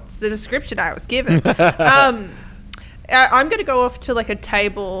saw. It's the description I was given. I'm gonna go off to like a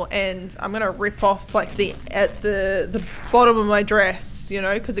table, and I'm gonna rip off like the bottom of my dress,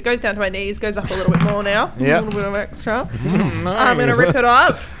 because it goes down to my knees, goes up a little bit more now. Yep. A little bit of extra. I'm gonna rip it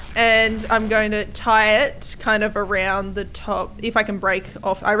up, and I'm going to tie it kind of around the top. If I can break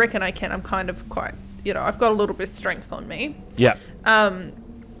off, I reckon I can. I'm kind of quite, I've got a little bit of strength on me. Yeah.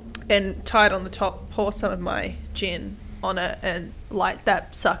 And tie it on the top, pour some of my gin on it, and light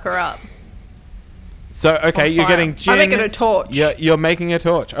that sucker up. So okay, on you're fire. getting gin. I'm making a torch. You're making a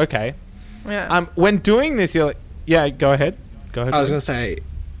torch. Okay. Yeah. When doing this, you're like, yeah. Go ahead. Go ahead. I was gonna say,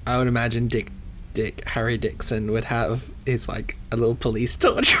 I would imagine Harry Dixon would have his like a little police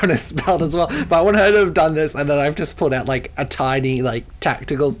torch on his belt as well. But I want her to have done this, and then I've just pulled out like a tiny like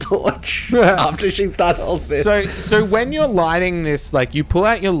tactical torch after she's done all this. So when you're lighting this, like you pull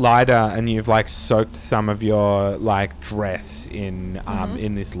out your lighter and you've like soaked some of your like dress in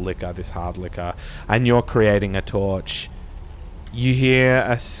this liquor, this hard liquor, and you're creating a torch. You hear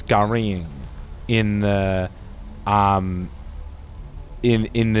a scurrying in the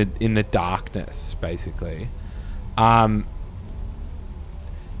in the darkness, basically. Can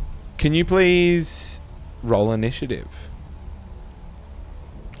you please roll initiative?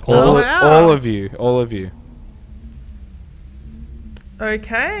 All of you.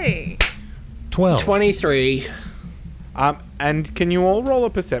 Okay. 12. 23. And can you all roll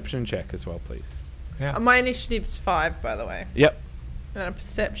a perception check as well, please? Yeah. My initiative's 5, by the way. Yep. And a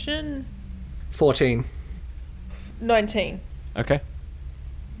perception, 14. 19. Okay.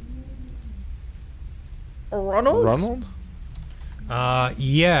 Ronald?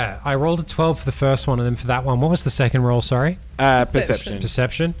 Yeah, I rolled a 12 for the first one, and then for that one, what was the second roll, sorry? Perception.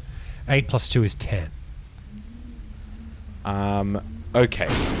 Perception. 8 plus 2 is 10. Okay,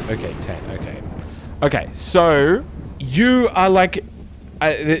 10. Okay, so you are like,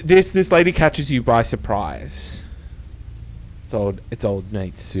 this lady catches you by surprise. It's old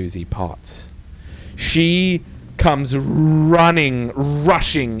mate Susie Potts. She comes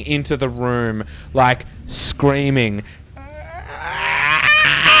rushing into the room, like screaming,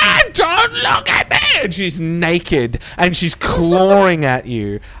 "Don't look at me!" And she's naked and she's clawing at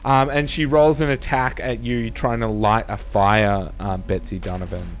you. And she rolls an attack at you, trying to light a fire, Betsy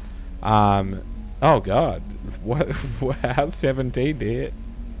Donovan. Oh God, how's 17 to hit?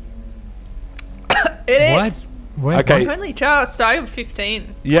 It is. What? Okay. I'm only just. I have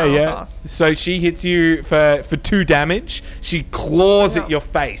 15. Yeah, I'll yeah. pass. So she hits you for 2 damage. She claws at your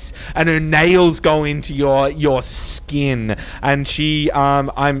face, and her nails go into your skin. And she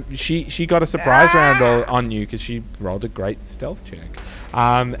she got a surprise round on you because she rolled a great stealth check.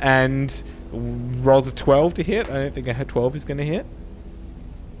 And rolls a 12 to hit. I don't think her 12 is going to hit.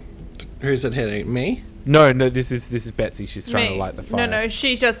 Who's it hitting? Me? No. This is Betsy. She's trying to light the fire. No,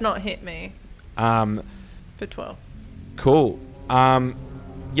 she does not hit me for 12. Cool.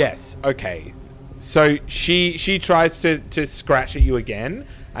 Yes. Okay. So she tries to scratch at you again,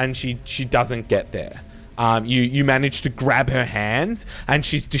 and she doesn't get there. You manage to grab her hands, and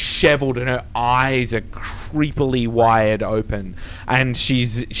she's disheveled, and her eyes are creepily wide open, and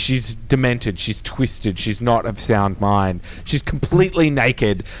she's demented. She's twisted. She's not of sound mind. She's completely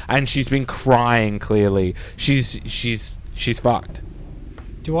naked, and she's been crying. Clearly, she's fucked.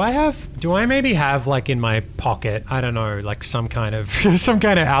 Do I maybe have like in my pocket, I don't know, like some kind of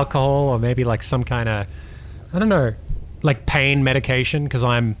alcohol, or maybe like some kind of, I don't know, like pain medication because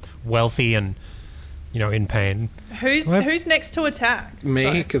I'm wealthy and, in pain. Who's next to attack?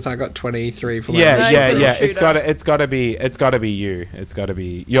 Me, because I got 23 for my Yeah, No, he's yeah, gonna yeah. shoot It's her. gotta be you. It's gotta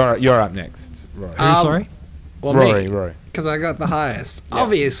be you're up next, Rory. Who, sorry? Well, Rory. because I got the highest.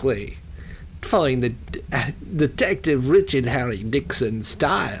 Obviously, following the Detective Richard Harry Dixon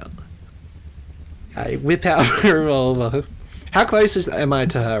style, I whip out my revolver. How close am I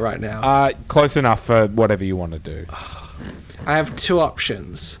to her right now? Close enough for whatever you want to do. I have two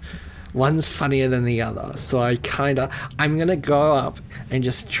options. One's funnier than the other, so I'm gonna go up and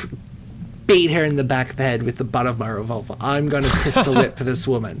just beat her in the back of the head with the butt of my revolver. I'm gonna pistol whip this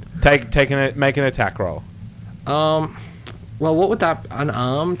woman. Make an attack roll. Well, what would that,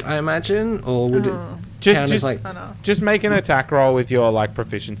 unarmed, I imagine, or would it count as like? Just make an attack roll with your like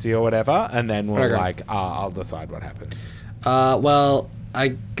proficiency or whatever, and then we'll Okay. I'll decide what happens. Well, I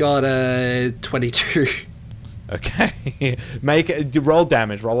got a 22. Okay, roll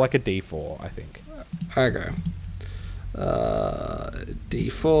damage. Roll like a D4, I think. Okay.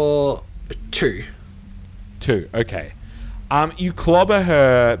 D4 2. 2. Okay. You clobber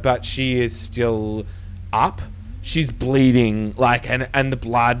her, but she is still up. She's bleeding, and the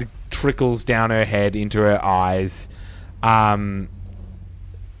blood trickles down her head into her eyes. Yeah.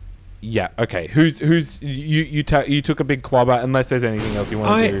 Okay. Who's you took a big clobber. Unless there's anything else you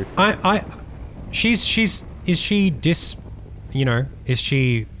want to do. Is she is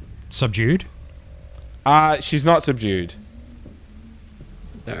she subdued? She's not subdued.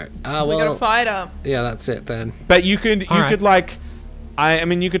 No. We gotta fight her. Yeah, that's it then. But you could right.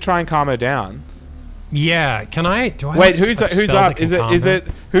 you could try and calm her down. Yeah. Can I? Do I? Wait, have who's a up? spell that can Is calm her? it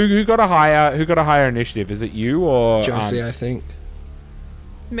who got a higher initiative? Is it you or Josie, I think.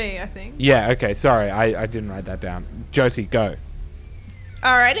 Me, I think. Yeah. Okay. Sorry, I didn't write that down. Josie, go.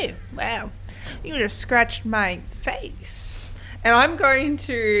 Alrighty. Wow. You just scratched my face. And I'm going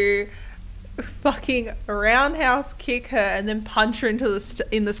to fucking roundhouse kick her and then punch her into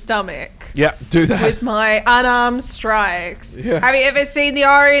in the stomach Yeah, do that. with my unarmed strikes. Yeah. Have you ever seen the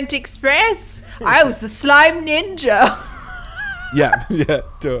Orient Express? I was the slime ninja. Yeah,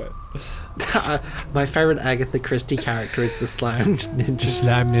 do it. My favorite Agatha Christie character is the Slime Ninja.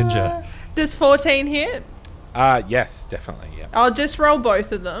 Slime ninja. Does 14 hit? Yes, definitely. Yeah. I'll just roll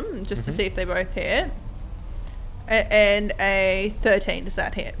both of them just to see if they both hit. And a 13, does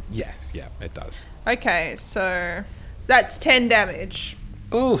that hit? Yes. Yeah, it does. Okay, so that's 10 damage.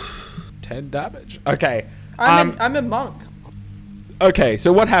 Oof. 10 damage. Okay. I'm a monk. Okay,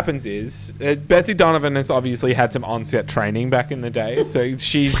 so what happens is Betsy Donovan has obviously had some onset training back in the day, so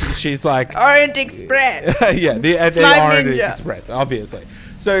she's like Orient Express. yeah, the Slime Orient Ninja. Express, obviously.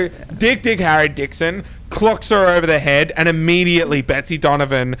 So Dick Harry Dixon clocks her over the head, and immediately Betsy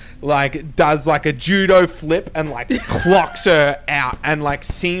Donovan does a judo flip and clocks her out, and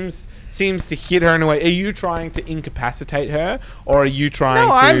seems to hit her in a way. Are you trying to incapacitate her, or are you trying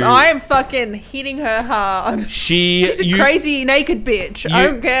to? No, I'm fucking hitting her hard. She's a crazy naked bitch. I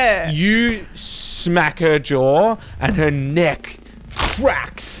don't care. You smack her jaw, and her neck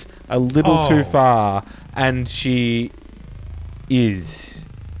cracks a little too far, and she is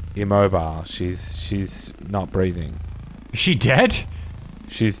immobile. She's not breathing. Is she dead?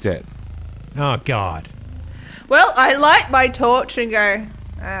 She's dead. Oh God. Well, I light my torch and go,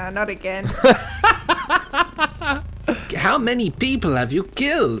 not again. How many people have you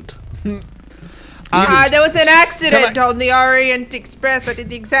killed? There was an accident on the Orient Express. I did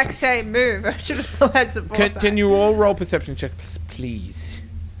the exact same move. I should have had some foresight. Can you all roll perception checks, please?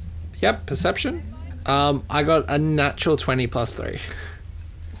 Yep, perception. I got a natural 20 plus 3.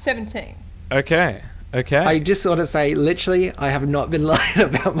 17. Okay. I just want to say, literally, I have not been lying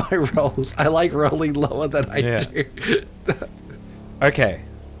about my rolls. I like rolling lower than I do. Okay.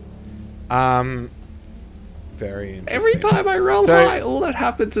 Very interesting. Every time I roll So- high, all that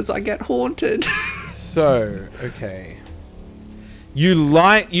happens is I get haunted. So, okay. You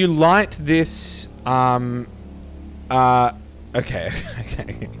light this okay.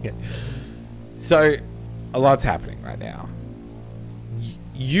 So, a lot's happening right now.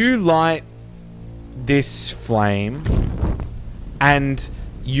 You light this flame, and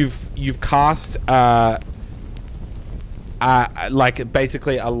you've cast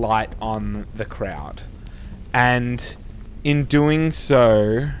basically a light on the crowd, and in doing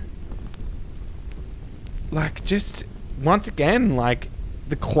so, just once again,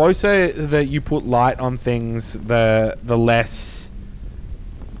 the closer that you put light on things, the less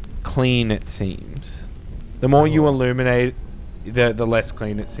clean it seems. The more you illuminate, the less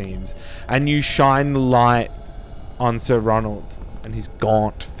clean it seems. And you shine the light on Sir Ronald, and his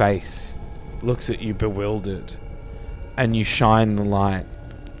gaunt face looks at you bewildered. and you shine the light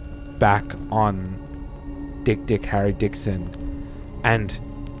back on Dick Harry Dixon, and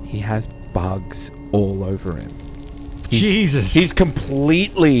he has bugs all over him. Jesus. He's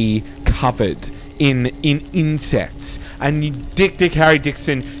completely covered in insects, and Dick Harry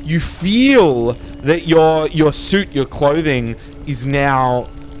Dixon, you feel that your suit, your clothing is now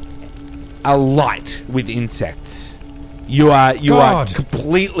alight with insects. You are God.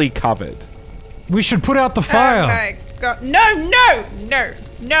 completely covered. We should put out the Oh fire. my god. No.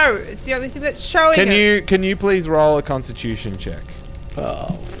 It's the only thing that's showing us. Can you please roll a Constitution check? Oh,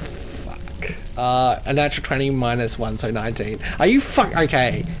 fuck. A natural 20 minus 1, so 19. Are you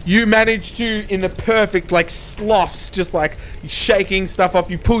okay? You manage to, in the perfect, like, sloughs, just like shaking stuff up.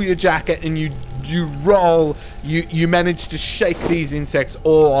 You pull your jacket and you roll. You manage to shake these insects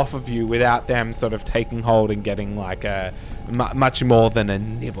all off of you without them sort of taking hold and getting like a much more than a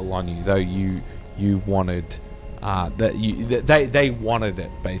nibble on you. Though you wanted they wanted it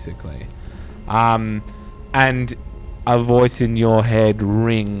basically, and a voice in your head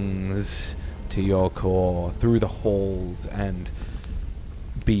rings to your core through the halls and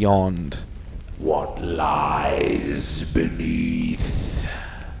beyond. What lies beneath?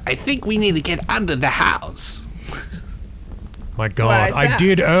 I think we need to get under the house. My God, is I that?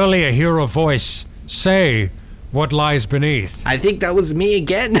 did earlier hear a voice say, "What lies beneath?" I think that was me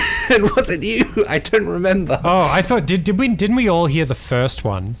again. It wasn't you. I don't remember. Oh, I thought didn't we all hear the first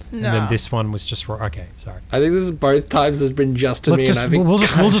one? And No. then this one was just okay. Sorry. I think this is both times has been just to Let's me. just and I think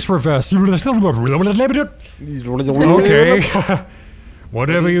we'll just reverse. Okay.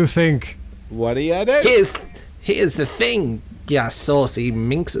 Whatever you think. What do you do? Here's the thing, ya saucy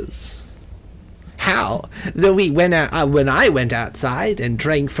minxes. How? Though we went out when I went outside and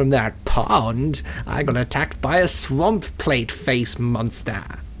drank from that pond, I got attacked by a swamp plate face monster.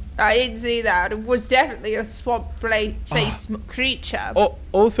 I didn't see that. It was definitely a swamp face creature.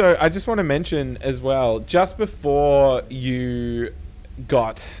 Also, I just want to mention as well, just before you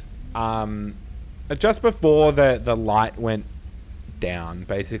got, just before the light went down,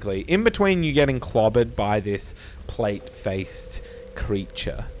 basically, in between you getting clobbered by this plate-faced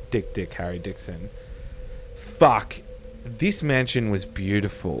creature, Dick Harry Dixon, fuck, this mansion was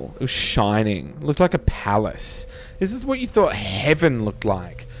beautiful. It was shining. It looked like a palace. This is what you thought heaven looked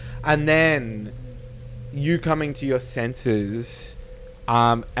like. And then you coming to your senses,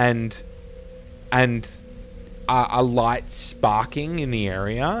 and a light sparking in the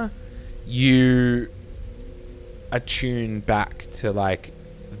area, you attune back to like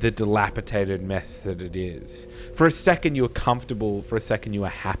the dilapidated mess that it is. For a second you were comfortable, for a second you were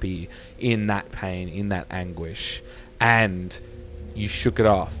happy in that pain, in that anguish, and you shook it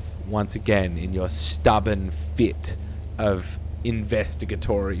off once again in your stubborn fit of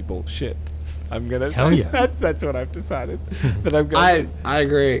investigatory bullshit. I'm gonna Hell say yeah. that's what I've decided that I'm gonna I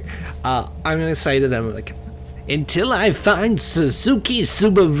agree. I'm gonna say to them like, until I find Suzuki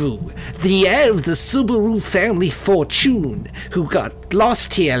Subaru, the heir of the Subaru family fortune, who got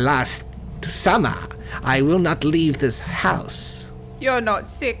lost here last summer, I will not leave this house. You're not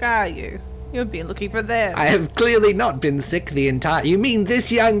sick, are you? You've been looking for them. I have clearly not been sick the entire. You mean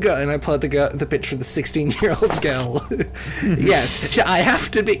this young girl? And I pull out the picture of the 16-year-old girl. Yes, I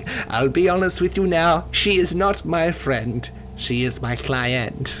have to be. I'll be honest with you now. She is not my friend. She is my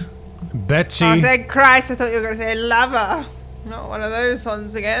client. Betsy, Oh, thank Christ, I thought you were going to say lover. Not one of those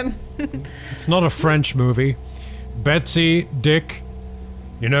ones again. it's not a French movie. Betsy, Dick,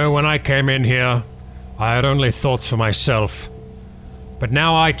 you know, when I came in here, I had only thoughts for myself. But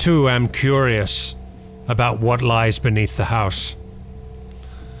now I too am curious about what lies beneath the house.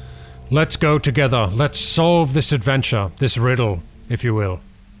 Let's go together. Let's solve this adventure, this riddle, if you will.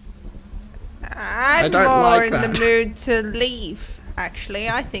 I'm don't more like in that. the mood to leave. Actually,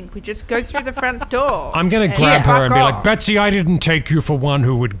 I think we just go through the front door. I'm gonna and grab her and fuck be off. like, Betsy, I didn't take you for one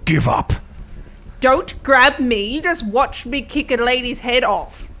who would give up. Don't grab me. You just watch me kick a lady's head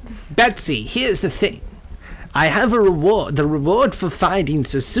off. Betsy, here's the thing. I have a reward. The reward for finding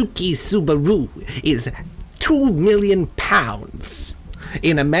Suzuki Subaru is £2 million.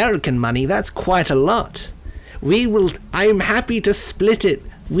 In American money, that's quite a lot. I'm happy to split it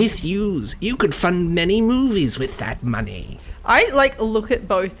with yous. You could fund many movies with that money. I look at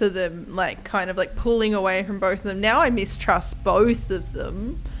both of them, kind of pulling away from both of them. Now I mistrust both of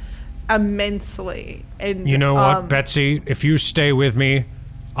them immensely. And You know what, Betsy? If you stay with me,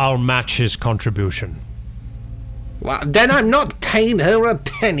 I'll match his contribution. Well, then I'm not paying her a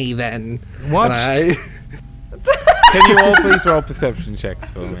penny then. What? And Can you all please roll perception checks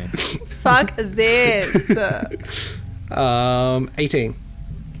for me? fuck this. 18.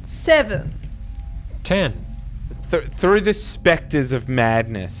 7. 10. through the specters of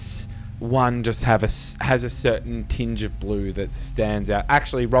madness, one just has a certain tinge of blue that stands out.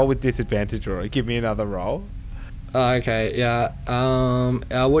 Actually, roll with disadvantage, Rory. Give me another roll. Okay, yeah.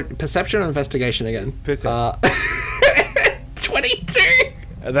 What perception or investigation again? 22.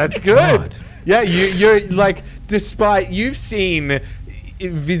 That's good. God. Yeah, you're like, despite you've seen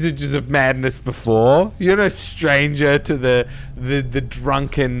visages of madness before, you're no stranger to the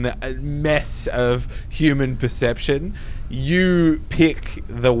drunken mess of human perception. You pick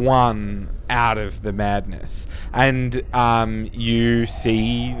the one out of the madness, and you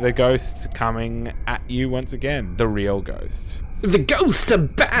see the ghost coming at you once again. The real ghost. The ghosts are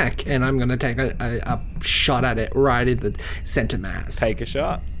back, and I'm gonna take a shot at it right in the center mass. Take a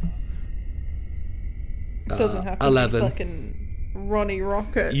shot. Doesn't have to 11. be fucking Ronnie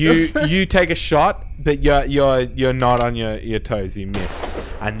Rocket. You take a shot, but you're not on your toes. You miss,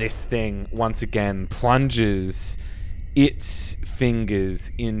 and this thing once again plunges its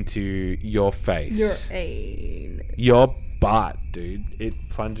fingers into your face. Your anus. Your butt, dude. It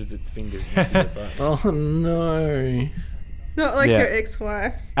plunges its fingers into your butt. Oh no. Not like Yeah. your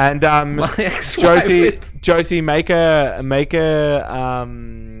ex-wife. And My ex-wife. Josie, make a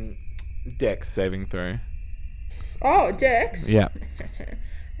Dex saving throw. Oh, Dex. Yeah.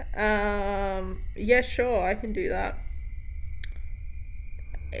 Yeah, sure, I can do that.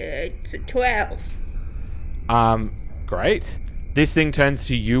 It's a 12. Great. This thing turns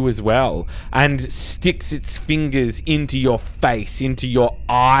to you as well and sticks its fingers into your face, into your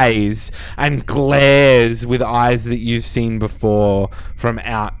eyes, and glares with eyes that you've seen before from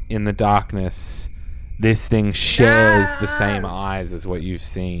out in the darkness. This thing shares the same eyes as what you've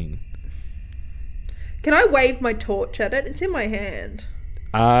seen. Can I wave my torch at it? It's in my hand.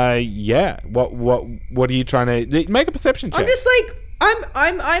 Yeah. What are you trying to make a perception check? I'm just like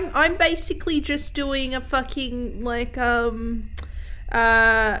I'm basically just doing a fucking like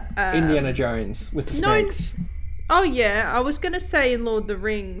Indiana Jones with the no, snakes. Oh yeah, I was gonna say in Lord of the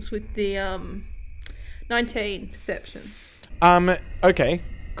Rings with the 19 perception. Okay,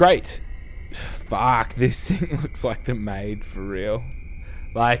 great. Fuck, this thing looks like the maid for real.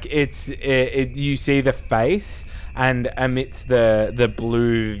 Like you see the face, and amidst the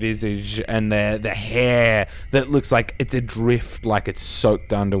blue visage and the hair that looks like it's adrift, like it's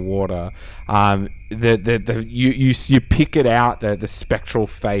soaked underwater. You pick it out, the spectral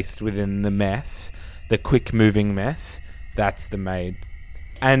face within the mess, the quick moving mess. That's the maid.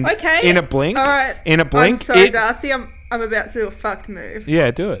 And Okay. in a blink, All right. I'm sorry, it, Darcy. I'm about to do a fucked move. yeah,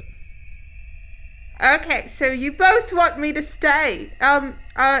 do it. Okay, so you both want me to stay.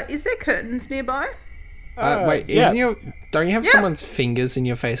 Is there curtains nearby? Wait, yeah. don't you have Yeah. someone's fingers in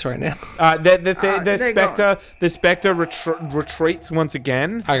your face right now? The spectre retreats once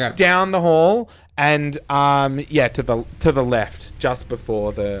again Okay. down the hall and to the left, just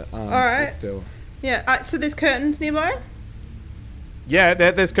before the right. the still. Yeah. So there's curtains nearby. Yeah,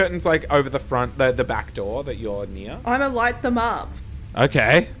 there's curtains like over the front, the back door that you're near. I'm gonna light them up.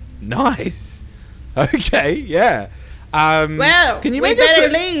 Okay, nice. Okay, yeah. Well, can you we make better a,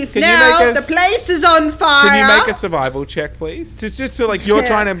 leave can now. You make a, The place is on fire. Can you make a survival check, please? Just so like you're Yeah.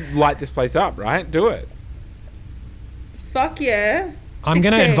 trying to light this place up, right? Do it. Fuck yeah. I'm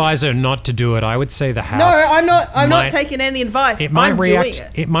going to 16. advise her not to do it. I would say the house. No, I'm not. I'm not might- taking any advice. It might I'm react. doing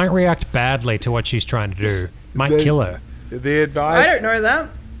it. It might react badly to what she's trying to do. Might kill her. The advice. I don't know that.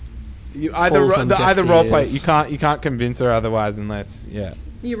 You Falls on deaf either role play. ears. You can't convince her otherwise unless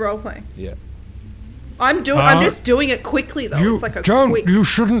You roleplay. yeah. I'm just doing it quickly though. You It's like a don't. quick. You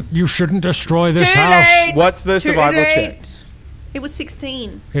shouldn't destroy this Too house. late. What's the Too survival late. check? It was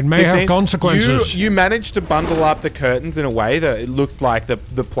 16. It may 16? have consequences. You managed to bundle up the curtains in a way that it looks like the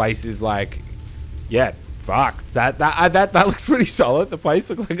place is like, yeah, fuck that looks pretty solid. The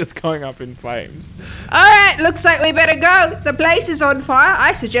place looks like it's going up in flames. All right, looks like we better go. The place is on fire.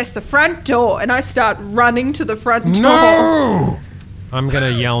 I suggest the front door, and I start running to the front door. No! I'm gonna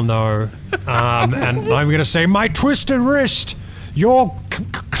yell no, and I'm gonna say, my twisted wrist, your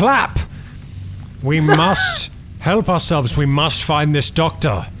clap. We must help ourselves. We must find this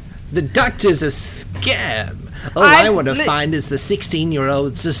doctor. The doctor's a scam. All I want to li- find is the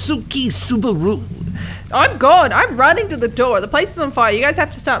 16-year-old Suzuki Subaru. I'm gone. I'm running to the door. The place is on fire. You guys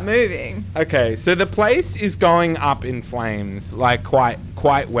have to start moving. Okay, so the place is going up in flames, like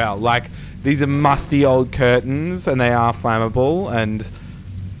quite well. Like these are musty old curtains, and they are flammable, and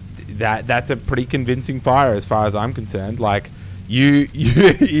that's a pretty convincing fire as far as I'm concerned. Like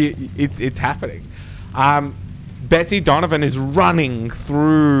it's happening. Betsy Donovan is running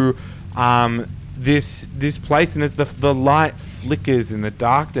through this place, and as the light flickers in the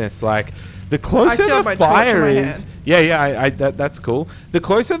darkness, like The closer still have the my torch in fire my is, hand. that's cool. The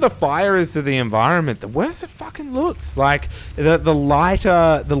closer the fire is to the environment, the worse it fucking looks. Like the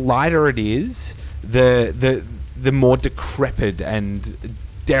lighter it is, the more decrepit and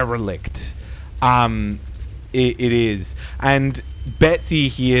derelict it is. And Betsy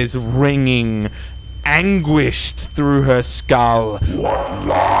hears ringing, anguished through her skull. What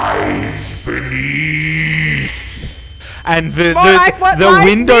lies beneath? And the lies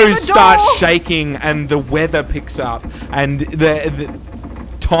windows near the start door? shaking, and the weather picks up, and the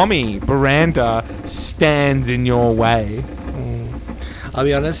Tommy Miranda stands in your way. I'll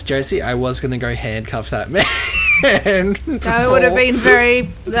be honest, Josie, I was gonna go handcuff that man. That would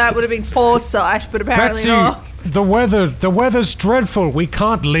have been foresight, but apparently Betsy, not. the weather's dreadful. We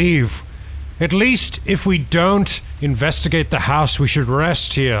can't leave. At least if we don't investigate the house, we should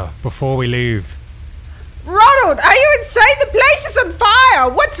rest here before we leave. Ronald, are you insane? The place is on fire.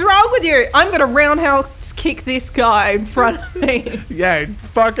 What's wrong with you? I'm gonna roundhouse kick this guy in front of me. Yeah,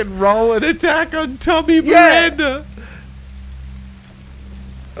 fucking roll an attack on Tommy Yeah. Miranda.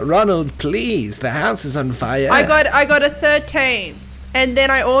 Ronald, please, the house is on fire. I got a 13, and then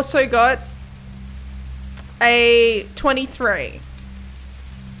I also got a 23.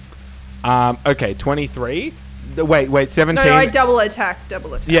 Okay, 23. Wait, 17. No, I double attack.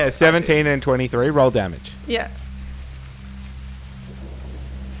 Yeah, 17 and 23. Roll damage. Yeah.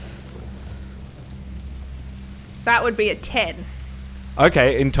 That would be a 10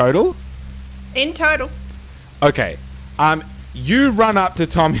 Okay, in total. in total. Okay. You run up to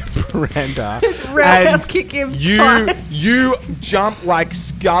Tommy Miranda. Roundhouse kick him twice. You jump like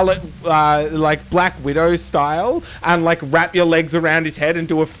Scarlet, like Black Widow style, and like wrap your legs around his head and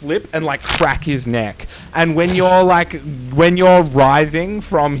do a flip and like crack his neck. And when you're rising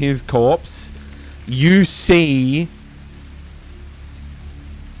from his corpse, you see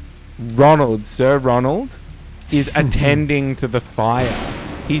Sir Ronald is attending to the fire.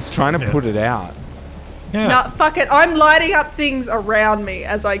 He's trying to put it out. Yeah. No, fuck it. I'm lighting up things around me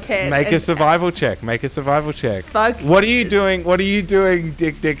as I can. Make a and- survival check. Fuck. What are you doing,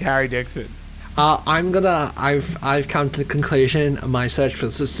 Dick Harry Dixon? I've come to the conclusion my search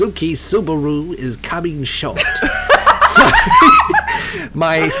for Suzuki Subaru is coming short. So,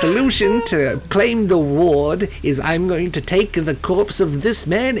 my solution to claim the ward is I'm going to take the corpse of this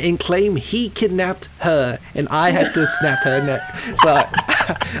man and claim he kidnapped her and I had to snap her neck. So,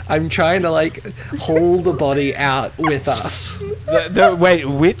 I'm trying to like haul the body out with us. Wait,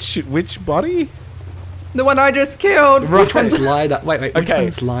 which body? The one I just killed. Which one's lined up? Wait, which Okay,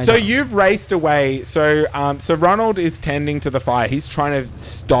 one's lined so up? you've raced away. So Ronald is tending to the fire. He's trying to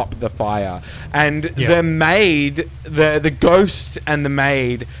stop the fire, and the maid, the ghost, and the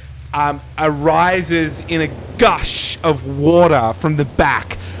maid, arises in a gush of water from the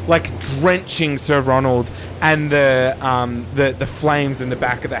back, like drenching Sir Ronald, and the flames in the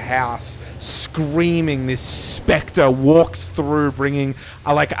back of the house. Screaming, this spectre walks through, bringing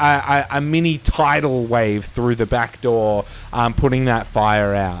a mini tidal wave through the back door, putting that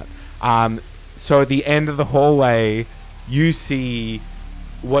fire out. So at the end of the hallway, you see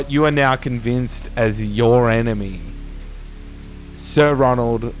what you are now convinced as your enemy, Sir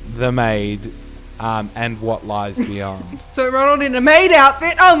Ronald, the maid, and what lies beyond. So Ronald in a maid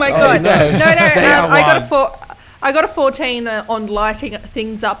outfit. Oh my god. no. No. They are I got a 14 on lighting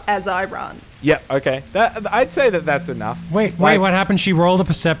things up as I run. Yep. Okay. I'd say that's enough. Wait, Like- what happened? She rolled a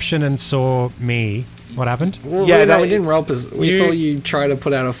perception and saw me. What happened? Well, Yeah, we didn't roll because we you- saw you try to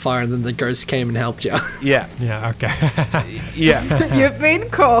put out a fire and then the ghost came and helped you. Yeah. Yeah, okay. Yeah. You've been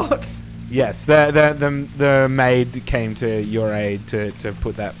caught. Yes, the maid came to your aid to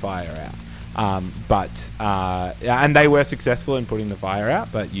put that fire out. And they were successful in putting the fire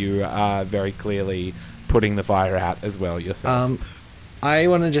out, but you are very clearly putting the fire out as well yourself. I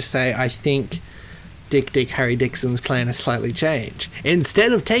want to just say I think Dick Harry Dixon's plan has slightly changed.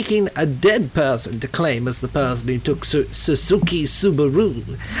 Instead of taking a dead person to claim as the person who took Suzuki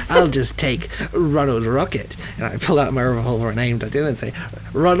Subaru, I'll just take Ronald Rocket. And I pull out my revolver and aimed at him and say,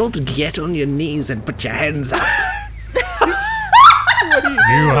 Ronald, get on your knees and put your hands up.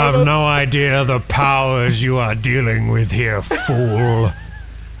 You have no idea the powers you are dealing with here, fool.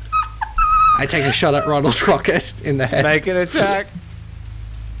 I take a shot at Ronald Rocket in the head. Make an attack.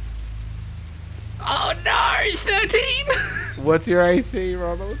 Oh no, 13! What's your AC,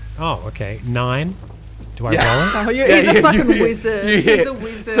 Ronald? Oh, okay. 9. Do I Yeah. roll it? Oh, Yeah, he's a you fucking hit. wizard. You He's hit. a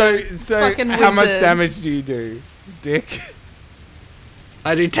wizard. So Fucking how much wizard. damage do you do, Dick?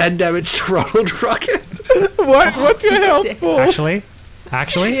 I do 10 damage to Ronald Rocket. What's your health for?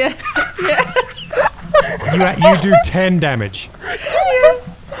 Actually, Yeah. you do 10 damage.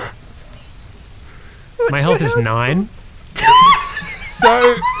 My health is 9.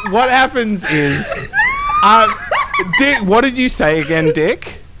 So what happens is, Dick. What did you say again,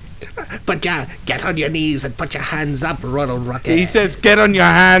 Dick? But yeah, get on your knees and put your hands up, Ronald Rocket. He says, "Get on your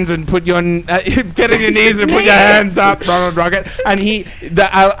hands and put your get on your knees and put your hands up, Ronald Rocket." And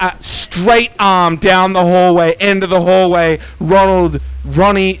the straight arm down the hallway, end of the hallway.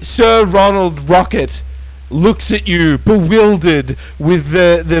 Sir Ronald Rocket looks at you, bewildered, with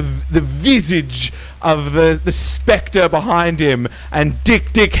the visage of the spectre behind him, and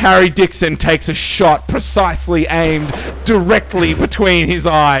Dick Harry Dixon takes a shot precisely aimed directly between his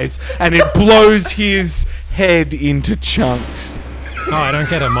eyes, and it blows his head into chunks. Oh, I don't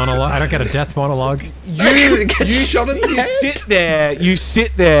get a monologue. I don't get a death monologue. You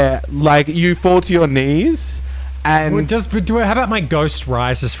sit there like you fall to your knees. And How about my ghost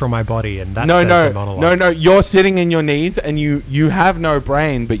rises from my body and that says a monologue? No, you're sitting in your knees and you have no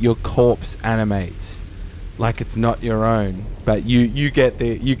brain, but your corpse animates like it's not your own. But you get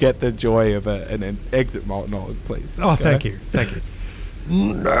the joy of an exit monologue, please. Oh, thank you.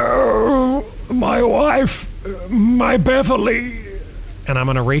 No, my wife, my Beverly. And I'm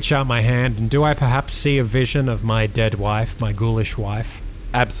going to reach out my hand, and do I perhaps see a vision of my dead wife, my ghoulish wife?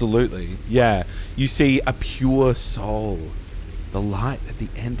 Absolutely, yeah. You see a pure soul, the light at the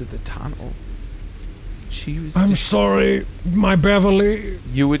end of the tunnel. I'm sorry, my Beverly.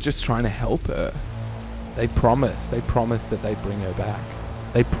 You were just trying to help her. They promised that they'd bring her back.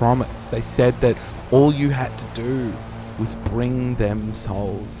 They promised. They said that all you had to do was bring them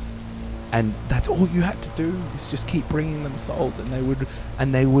souls. And that's all you had to do, was just keep bringing them souls, and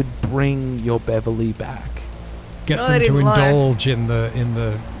they would bring your Beverly back. Get them to indulge in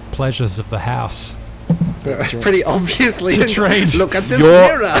the pleasures of the house. Pretty obviously. To trade. Look at this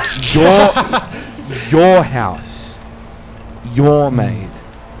mirror. Your house, your maid,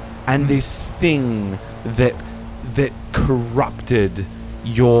 and this thing that corrupted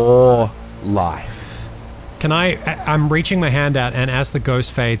your life. I'm reaching my hand out, and as the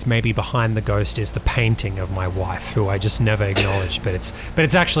ghost fades, maybe behind the ghost is the painting of my wife, who I just never acknowledged, but it's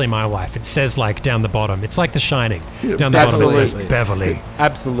actually my wife. It says, like, down the bottom, it's like The Shining. Down the bottom it says Beverly.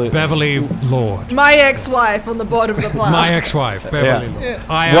 Absolutely. Beverly Lord. My ex-wife on the bottom of the plaque. My ex-wife, Beverly Lord. Yeah.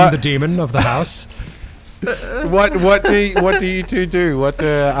 I am the demon of the house. What do you two do?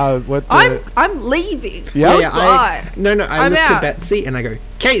 I'm leaving. Yeah. I look out. to Betsy and I go,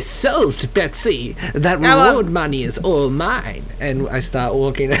 "Case solved, Betsy. That reward money is all mine." And I start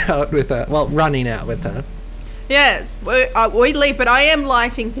walking out with her. Well, running out with her. Yes, we leave, but I am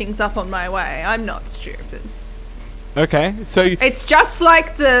lighting things up on my way. I'm not stupid. Okay, so It's just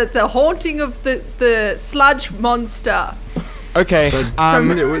like the haunting of the sludge monster. okay. I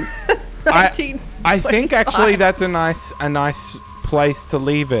 1925. think actually that's a nice place to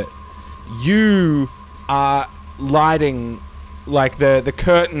leave it. You are lighting like the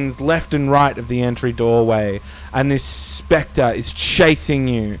curtains left and right of the entry doorway, and this spectre is chasing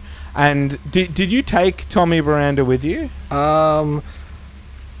you. And did you take Tommy Miranda with you? I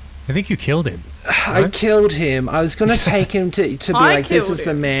think you killed him. I killed him. I was going to take him to be like, this is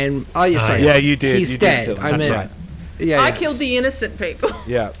the man. Oh, yeah, sorry. Yeah, you did. He's You did dead. kill him. I That's mean, right. Yeah, I killed the innocent people.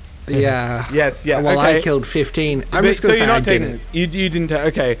 Yeah. Yeah. Yes. Yeah. Well, okay. I killed 15. I'm But- just going to say you're not I taking didn't. You didn't take.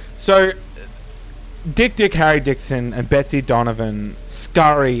 Okay. So Dick Harry Dixon and Betsy Donovan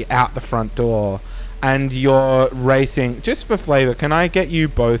scurry out the front door, and you're racing. Just for flavor, can I get you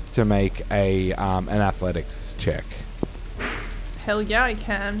both to make an athletics check? Hell yeah, I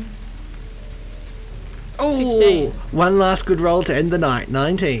can. Oh, 15. one last good roll to end the night.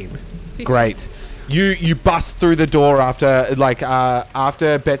 19. Great. You bust through the door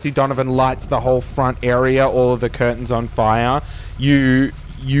after Betsy Donovan lights the whole front area, all of the curtains on fire. You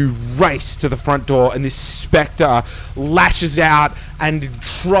race to the front door, and this spectre lashes out and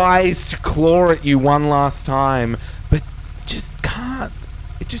tries to claw at you one last time, but just can't.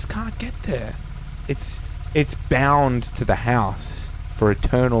 It just can't get there. It's bound to the house for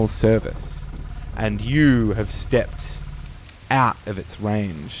eternal service, and you have stepped out of its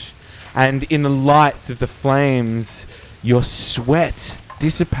range. And in the lights of the flames, your sweat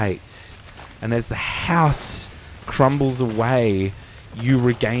dissipates, and as the house crumbles away, you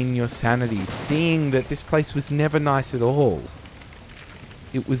regain your sanity, seeing that this place was never nice at all.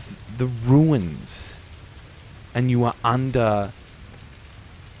 It was the ruins, and you are under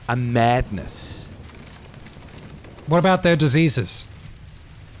a madness. What about their diseases?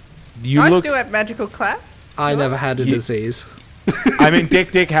 I still have magical clap. I never had a You- disease. I mean,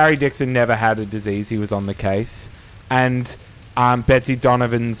 Dick Harry Dixon never had a disease. He was on the case. And Betsy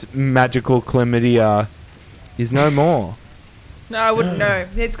Donovan's magical chlamydia is no more. No, I wouldn't know.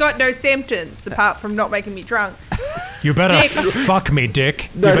 It's got no symptoms apart from not making me drunk. You better Dick. fuck me, Dick.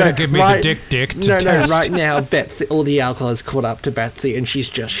 You better give me the dick to test. Right now, Betsy, all the alcohol has caught up to Betsy, and she's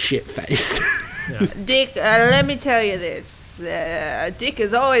just shit-faced. Dick, let me tell you this. Dick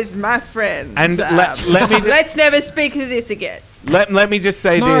is always my friend. And let me let's never speak of this again. let me just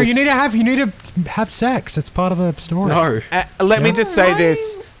say No, this. you need to have sex. It's part of the story. No. Let me just say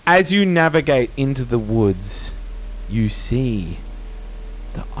this. As you navigate into the woods, you see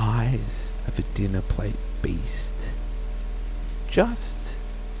the eyes of a dinner plate beast just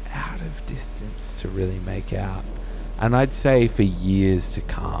out of distance to really make out. And I'd say for years to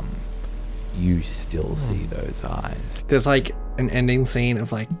come, you still see those eyes. There's like an ending scene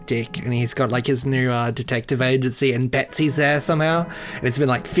of like Dick, and he's got like his new detective agency, and Betsy's there somehow. And it's been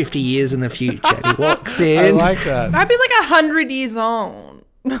like 50 years in the future. And he walks in. I like that. I'd be like 100 years old.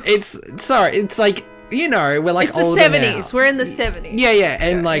 It's like, you know, we're like It's the older 70s. now. We're in the 70s. Yeah,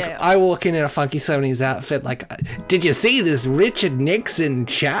 and like yeah. I walk in a funky 70s outfit, like, did you see this Richard Nixon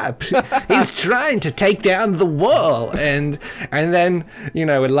chap? He's trying to take down the wall, and then, you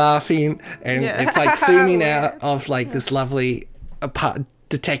know, we're laughing, and Yeah. it's like zooming out of like this lovely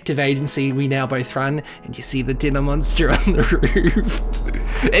detective agency we now both run, and you see the dinner monster on the roof.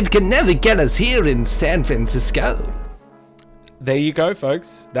 It can never get us here in San Francisco. There you go,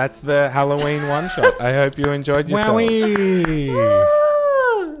 folks. That's the Halloween one-shot. I hope you enjoyed yourselves.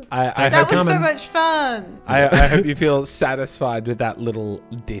 Woo! I That hope, was so coming. much fun. I hope you feel satisfied with that little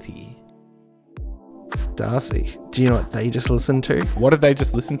ditty. Darcy, do you know what they just listened to? What did they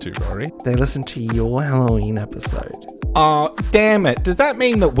just listen to, Rory? They listened to your Halloween episode. Oh, damn it. Does that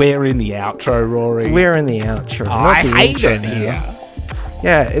mean that we're in the outro, Rory? We're in the outro. Oh, not I the hate intro it now. here.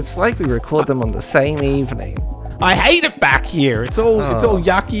 Yeah, it's like we record them on the same evening. I hate it back here. It's all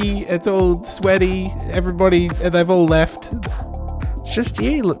yucky. It's all sweaty. Everybody, they've all left. It's just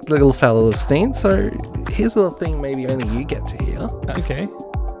you, little fella listening. So here's a little thing maybe only you get to hear. Okay.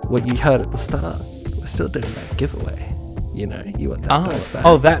 What you heard at the start. We're still doing that giveaway. You know, you want that dice bag.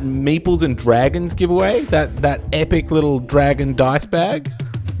 Oh, that Meeples and Dragons giveaway? That epic little dragon dice bag?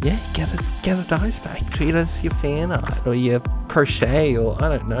 Yeah, get a dice bag. Treat us your fan art or your crochet or,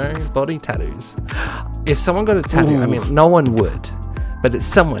 I don't know, body tattoos. If someone got a tattoo, I mean, no one would. But if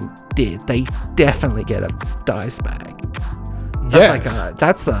someone did, they definitely get a dice bag.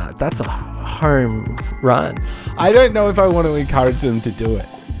 That's that's a home run. I don't know if I want to encourage them to do it,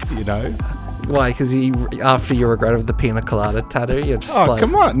 you know? Why? Because after your regret of the pina colada tattoo, you're just Oh, like,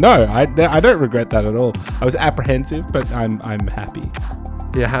 come on. No, I don't regret that at all. I was apprehensive, but I'm happy.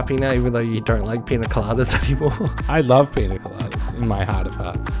 you're happy now, even though you don't like pina coladas anymore. I love pina coladas in my heart of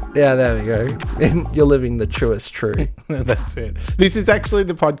hearts. Yeah, there we go. And you're living the truest true. That's it. This is actually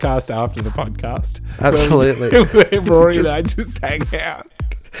the podcast after the podcast. Absolutely. Where Rory and I just hang out.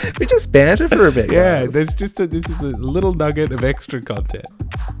 We just banter for a bit. Yeah, guys. this is a little nugget of extra content.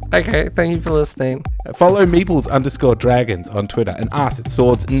 Okay, thank you for listening. Follow Meeples_dragons on Twitter and us at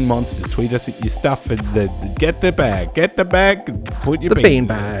Swords and Monsters. Tweet us at your stuff and get the bag, put your The beans. bean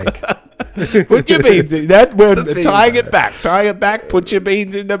bag. Put your beans in. That we're The bean tying bag. it back. Put your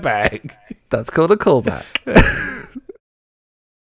beans in the bag. That's called a callback.